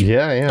stomps.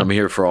 Yeah. I'm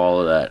here for all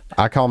of that.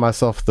 I call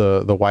myself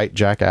the white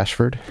Jack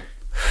Ashford,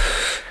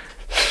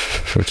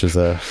 which is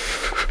a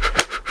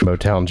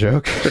Motown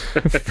joke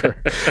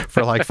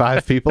for like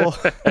 5 people.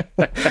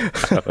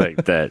 I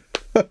like that.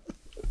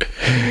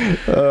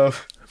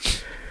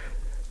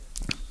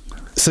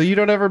 So you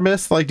don't ever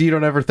miss, like, you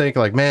don't ever think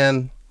like,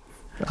 man,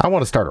 I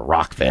want to start a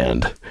rock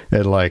band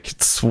and like,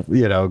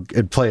 you know,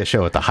 and play a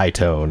show at the High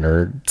Tone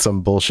or some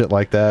bullshit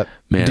like that.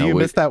 Man, do you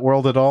miss that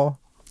world at all?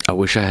 I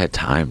wish I had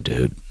time,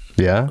 dude.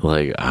 Yeah.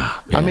 Like,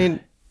 I mean,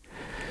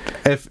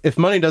 if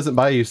money doesn't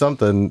buy you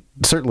something,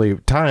 certainly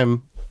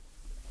time,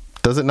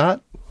 does it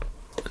not?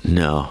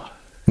 No.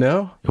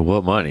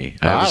 What money?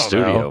 I have a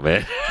studio,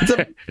 man.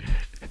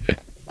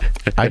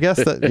 I guess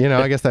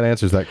that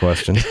answers that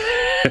question.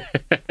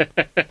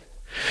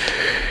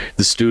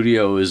 The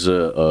studio is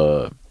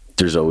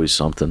there's always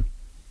something.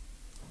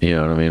 You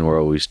know what I mean? We're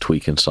always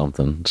tweaking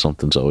something.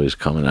 Something's always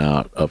coming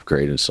out,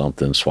 upgrading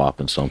something,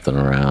 swapping something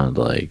around.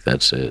 Like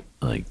that's it.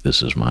 Like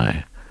this is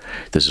my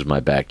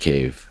back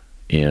cave,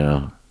 you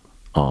know?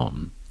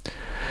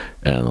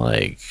 And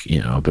like, you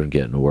know, I've been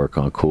getting to work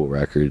on cool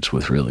records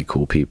with really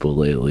cool people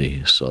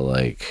lately. So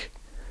like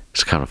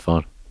it's kind of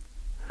fun.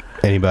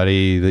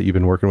 Anybody that you've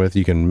been working with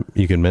you can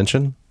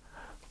mention?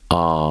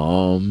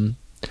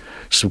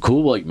 Some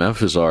cool like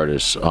Memphis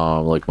artists,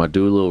 like my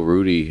dude Lil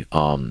Rudy,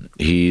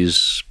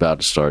 he's about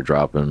to start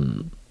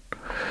dropping.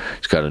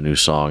 He's got a new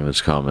song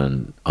that's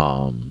coming,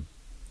 and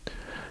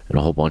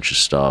a whole bunch of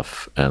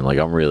stuff. And like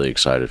I'm really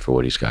excited for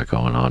what he's got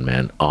going on,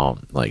 man.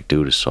 Like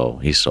dude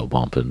he's so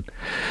bumping,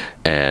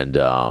 and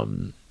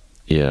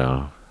you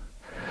know,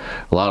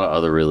 a lot of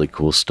other really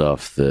cool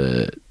stuff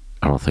that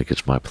I don't think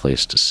it's my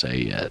place to say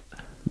yet.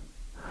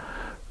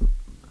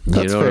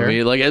 You know what I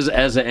mean? Like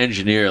as an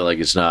engineer, like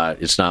it's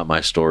not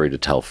my story to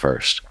tell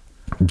first.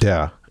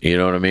 Yeah. You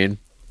know what I mean?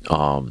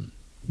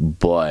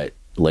 But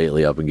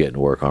lately I've been getting to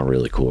work on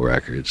really cool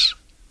records.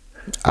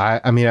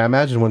 I mean, I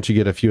imagine once you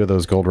get a few of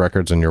those gold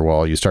records on your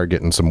wall, you start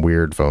getting some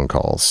weird phone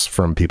calls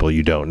from people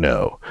you don't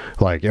know.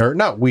 Like, or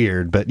not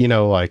weird, but, you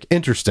know, like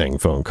interesting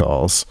phone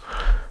calls.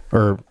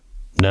 Or,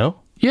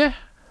 no? Yeah.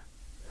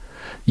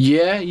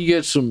 Yeah, you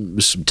get some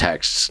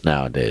texts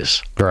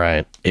nowadays.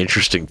 Right.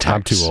 Interesting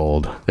texts. I'm too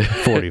old.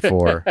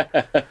 44.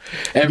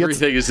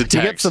 Everything is a text.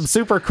 You get some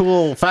super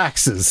cool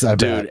faxes, I bet.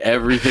 Dude,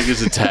 everything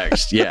is a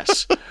text.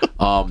 Yes.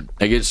 I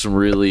get some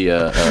really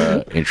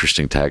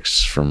interesting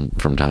texts from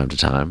time to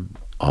time.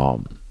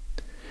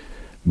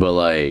 But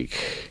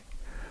like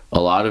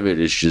a lot of it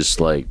is just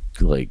like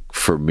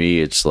for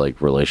me, it's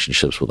like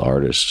relationships with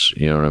artists.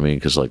 You know what I mean?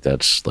 Because like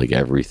that's like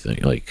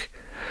everything. Like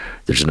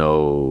there's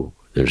no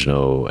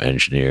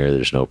engineer,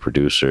 there's no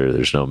producer,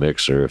 there's no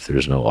mixer if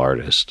there's no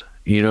artist.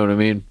 You know what I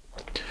mean?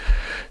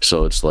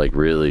 So it's like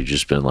really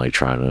just been like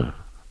trying to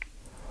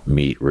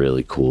meet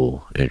really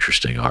cool,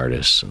 interesting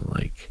artists and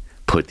like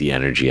put the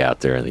energy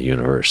out there in the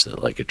universe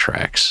that like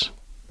attracts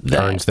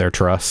that. Earns their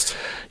trust.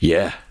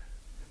 Yeah.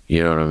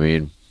 You know what I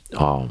mean?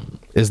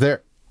 Is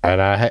there, and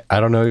I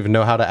don't even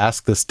know how to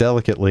ask this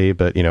delicately,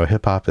 but you know,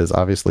 hip hop is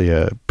obviously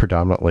a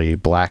predominantly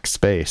black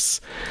space.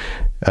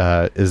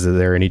 Is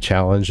there any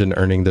challenge in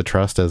earning the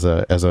trust as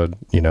a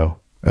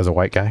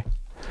white guy?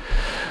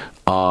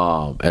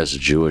 As a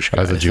Jewish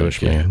guy, as a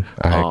Jewish man,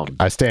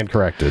 I stand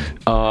corrected.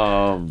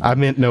 I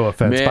meant no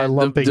offense by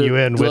lumping you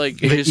in with like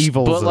the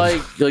evils.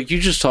 But like you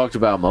just talked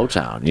about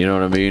Motown, you know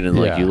what I mean? And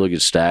like you look at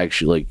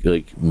Stax,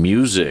 like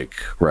music,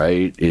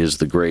 right, is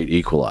the great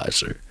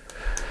equalizer.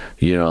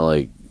 You know,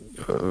 like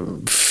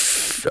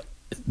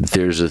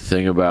there's a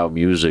thing about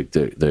music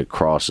that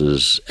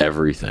crosses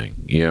everything.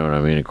 You know what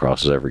I mean? It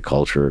crosses every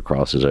culture, it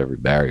crosses every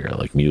barrier.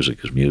 Like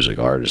music is music,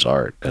 art is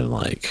art, and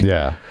like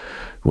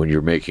when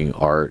you're making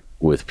art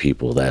with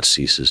people, that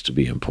ceases to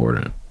be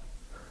important.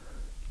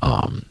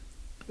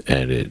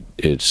 And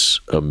it's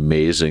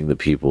amazing the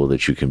people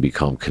that you can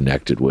become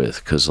connected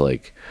with, because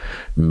like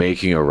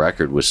making a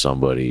record with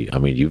somebody, I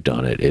mean, you've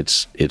done it.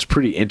 It's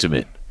pretty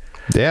intimate.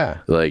 Yeah.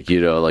 Like, you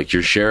know, like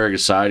you're sharing a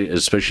side,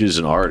 especially as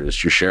an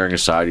artist, you're sharing a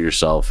side of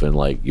yourself and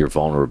like your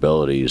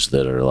vulnerabilities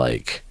that are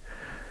like,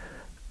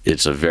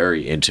 it's a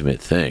very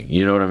intimate thing.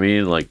 You know what I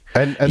mean? Like,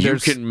 and you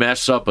can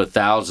mess up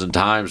 1,000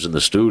 times in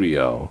the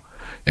studio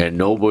and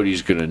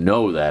nobody's going to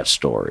know that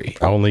story.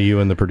 Only you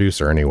and the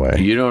producer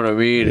anyway. You know what I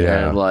mean?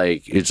 Yeah. And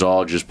like, it's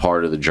all just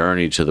part of the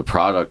journey to the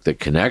product that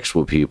connects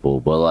with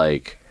people. But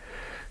like,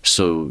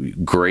 so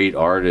great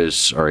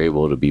artists are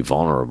able to be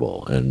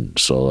vulnerable. And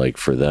so like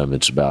for them,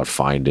 it's about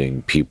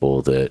finding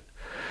people that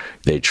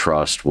they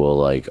trust will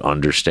like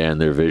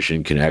understand their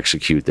vision, can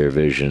execute their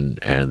vision,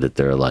 and that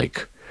they're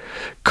like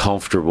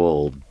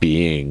comfortable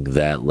being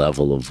that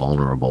level of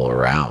vulnerable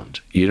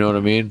around. You know what I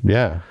mean?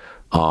 Yeah.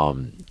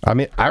 I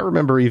mean, I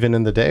remember even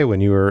in the day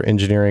when you were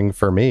engineering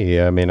for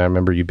me, I mean, I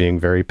remember you being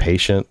very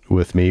patient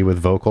with me with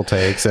vocal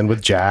takes and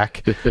with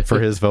Jack for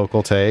his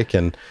vocal take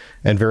and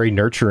very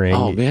nurturing.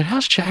 Oh man,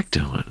 how's Jack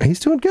doing? He's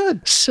doing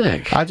good.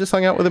 Sick. I just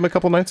hung out with him a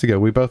couple nights ago.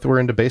 We both were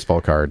into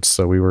baseball cards.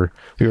 So we were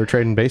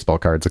trading baseball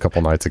cards a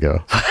couple nights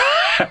ago.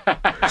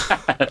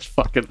 That's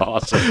fucking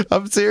awesome.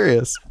 I'm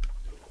serious.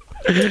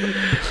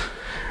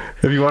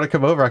 If you want to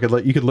come over,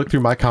 you could look through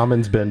my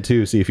commons bin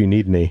too, see if you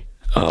need any.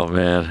 Oh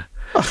man.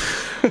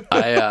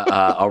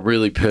 I'm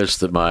really pissed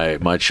that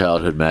my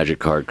childhood Magic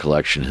card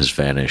collection has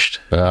vanished.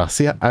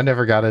 See, I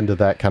never got into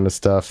that kind of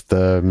stuff.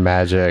 The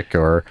Magic,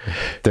 or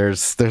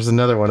there's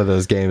another one of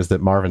those games that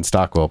Marvin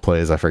Stockwell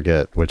plays. I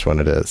forget which one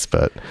it is,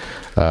 but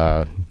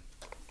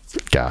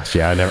gosh,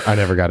 yeah, I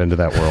never got into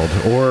that world.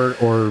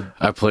 Or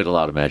I played a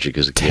lot of Magic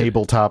as a kid.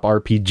 Tabletop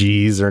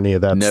RPGs or any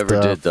of that. Never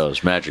stuff. did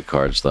those Magic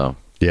cards though.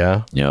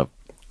 Yeah. Yep.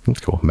 That's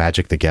cool.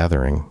 Magic the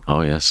Gathering.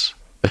 Oh yes.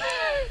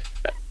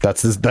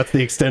 That's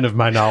the extent of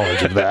my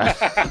knowledge of that.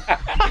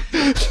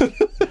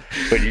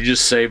 When you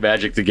just say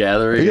Magic the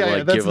Gathering,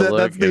 give a look,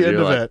 that's the end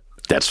of it.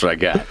 That's what I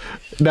got.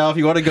 Now, if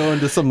you want to go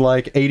into some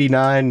like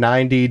 89,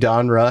 90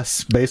 Don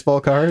Russ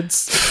baseball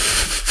cards,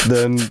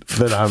 then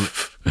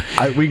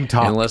we can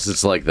talk. Unless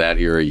it's like that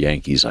era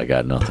Yankees, I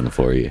got nothing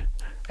for you.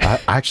 I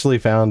actually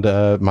found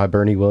my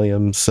Bernie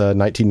Williams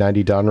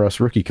 1990 Don Russ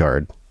rookie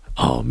card.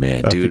 Oh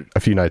man, dude!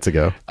 A few nights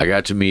ago, I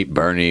got to meet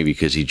Bernie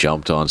because he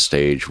jumped on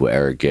stage with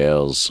Eric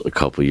Gales a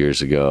couple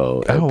years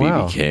ago at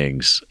BB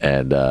King's,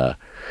 and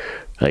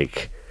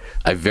like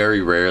I very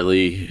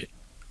rarely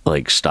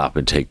like stop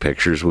and take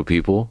pictures with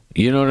people.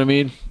 You know what I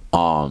mean?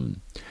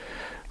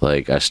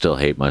 Like I still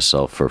hate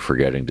myself for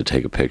forgetting to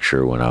take a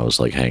picture when I was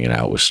like hanging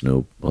out with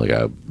Snoop. Like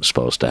I'm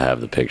supposed to have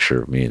the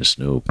picture of me and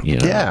Snoop. You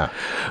know? Yeah.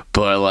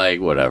 But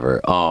like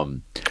whatever.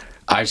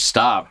 I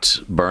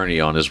stopped Bernie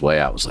on his way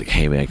out. I was like,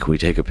 hey man, can we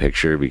take a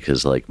picture?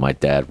 Because like my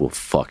dad will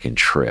fucking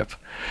trip.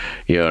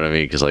 You know what I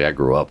mean? Because like I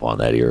grew up on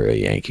that era of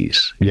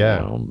Yankees. Yeah.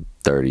 You know,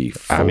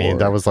 34. I mean,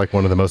 that was like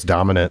one of the most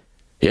dominant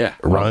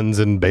runs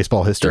in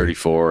baseball history.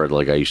 34.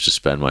 Like I used to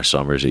spend my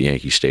summers at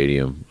Yankee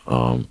Stadium,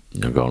 going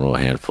to a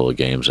handful of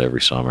games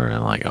every summer.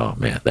 And like, oh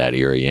man, that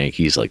era of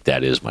Yankees, like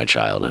that is my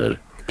childhood.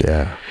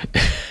 Yeah.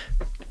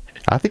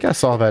 I think I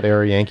saw that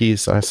era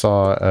Yankees. I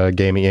saw a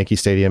game at Yankee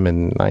Stadium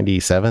in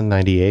 97,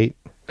 98.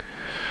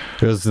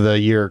 It was the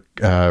year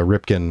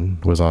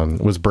Ripken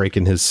was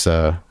breaking his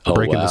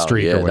breaking the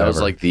streak or whatever. That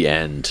was like the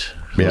end.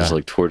 It was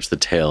like towards the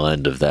tail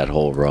end of that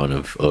whole run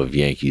of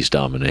Yankees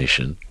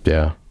domination.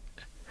 Yeah.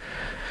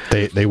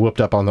 They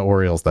whooped up on the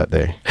Orioles that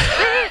day.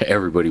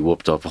 Everybody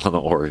whooped up on the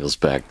Orioles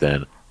back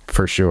then.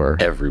 For sure.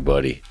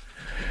 Everybody.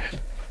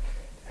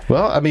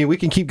 Well, I mean, we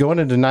can keep going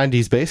into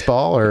 90s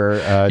baseball, or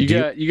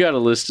you got a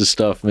list of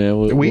stuff,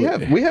 man. We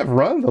have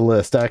run the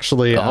list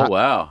actually.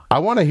 Wow! I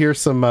want to hear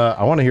some.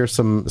 I want to hear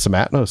some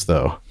Atmos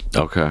though.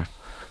 Okay.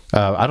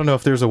 I don't know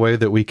if there's a way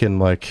that we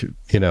can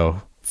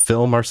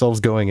film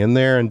ourselves going in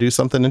there and do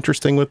something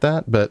interesting with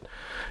that, but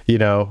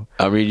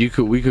I mean,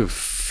 we could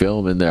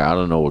film in there. I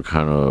don't know what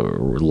kind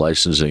of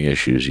licensing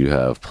issues you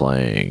have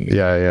playing.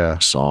 Yeah.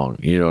 Song,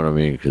 you know what I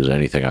mean? Because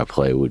anything I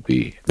play would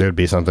be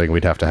something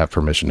we'd have to have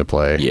permission to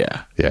play.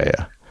 Yeah.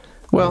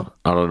 Well,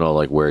 I don't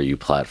know where you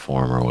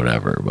platform or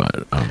whatever,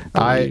 but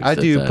I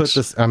do put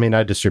this. I mean,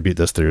 I distribute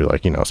this through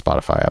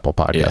Spotify, Apple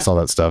Podcasts, all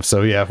that stuff.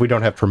 So yeah, if we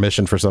don't have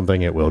permission for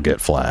something, it will get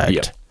flagged.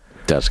 Yeah,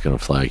 that's gonna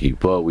flag you.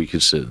 But we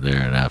could sit in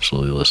there and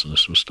absolutely listen to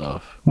some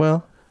stuff.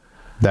 Well,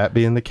 that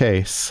being the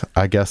case,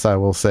 I guess I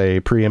will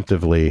say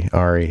preemptively,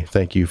 Ari,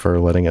 thank you for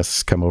letting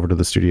us come over to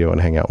the studio and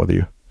hang out with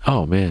you.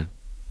 Oh man,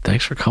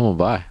 thanks for coming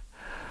by.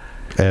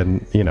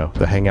 And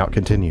the hangout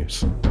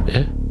continues.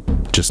 Yeah,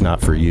 just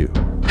not for you.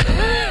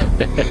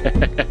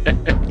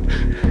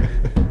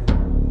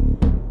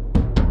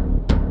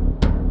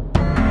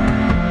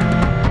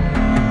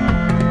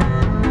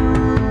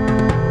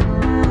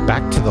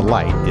 Back to the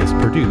Light is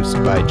produced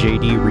by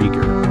J.D.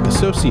 Rieger,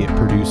 associate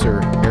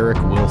producer Eric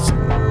Wilson.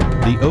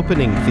 The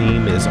opening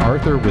theme is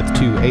Arthur with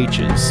 2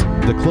 H's.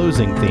 The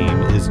closing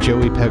theme is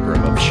Joey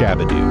Pegram of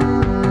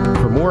Shabadoo.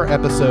 For more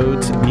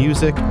episodes,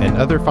 music, and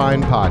other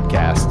fine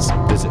podcasts,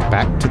 visit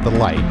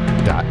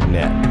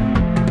backtothelight.net.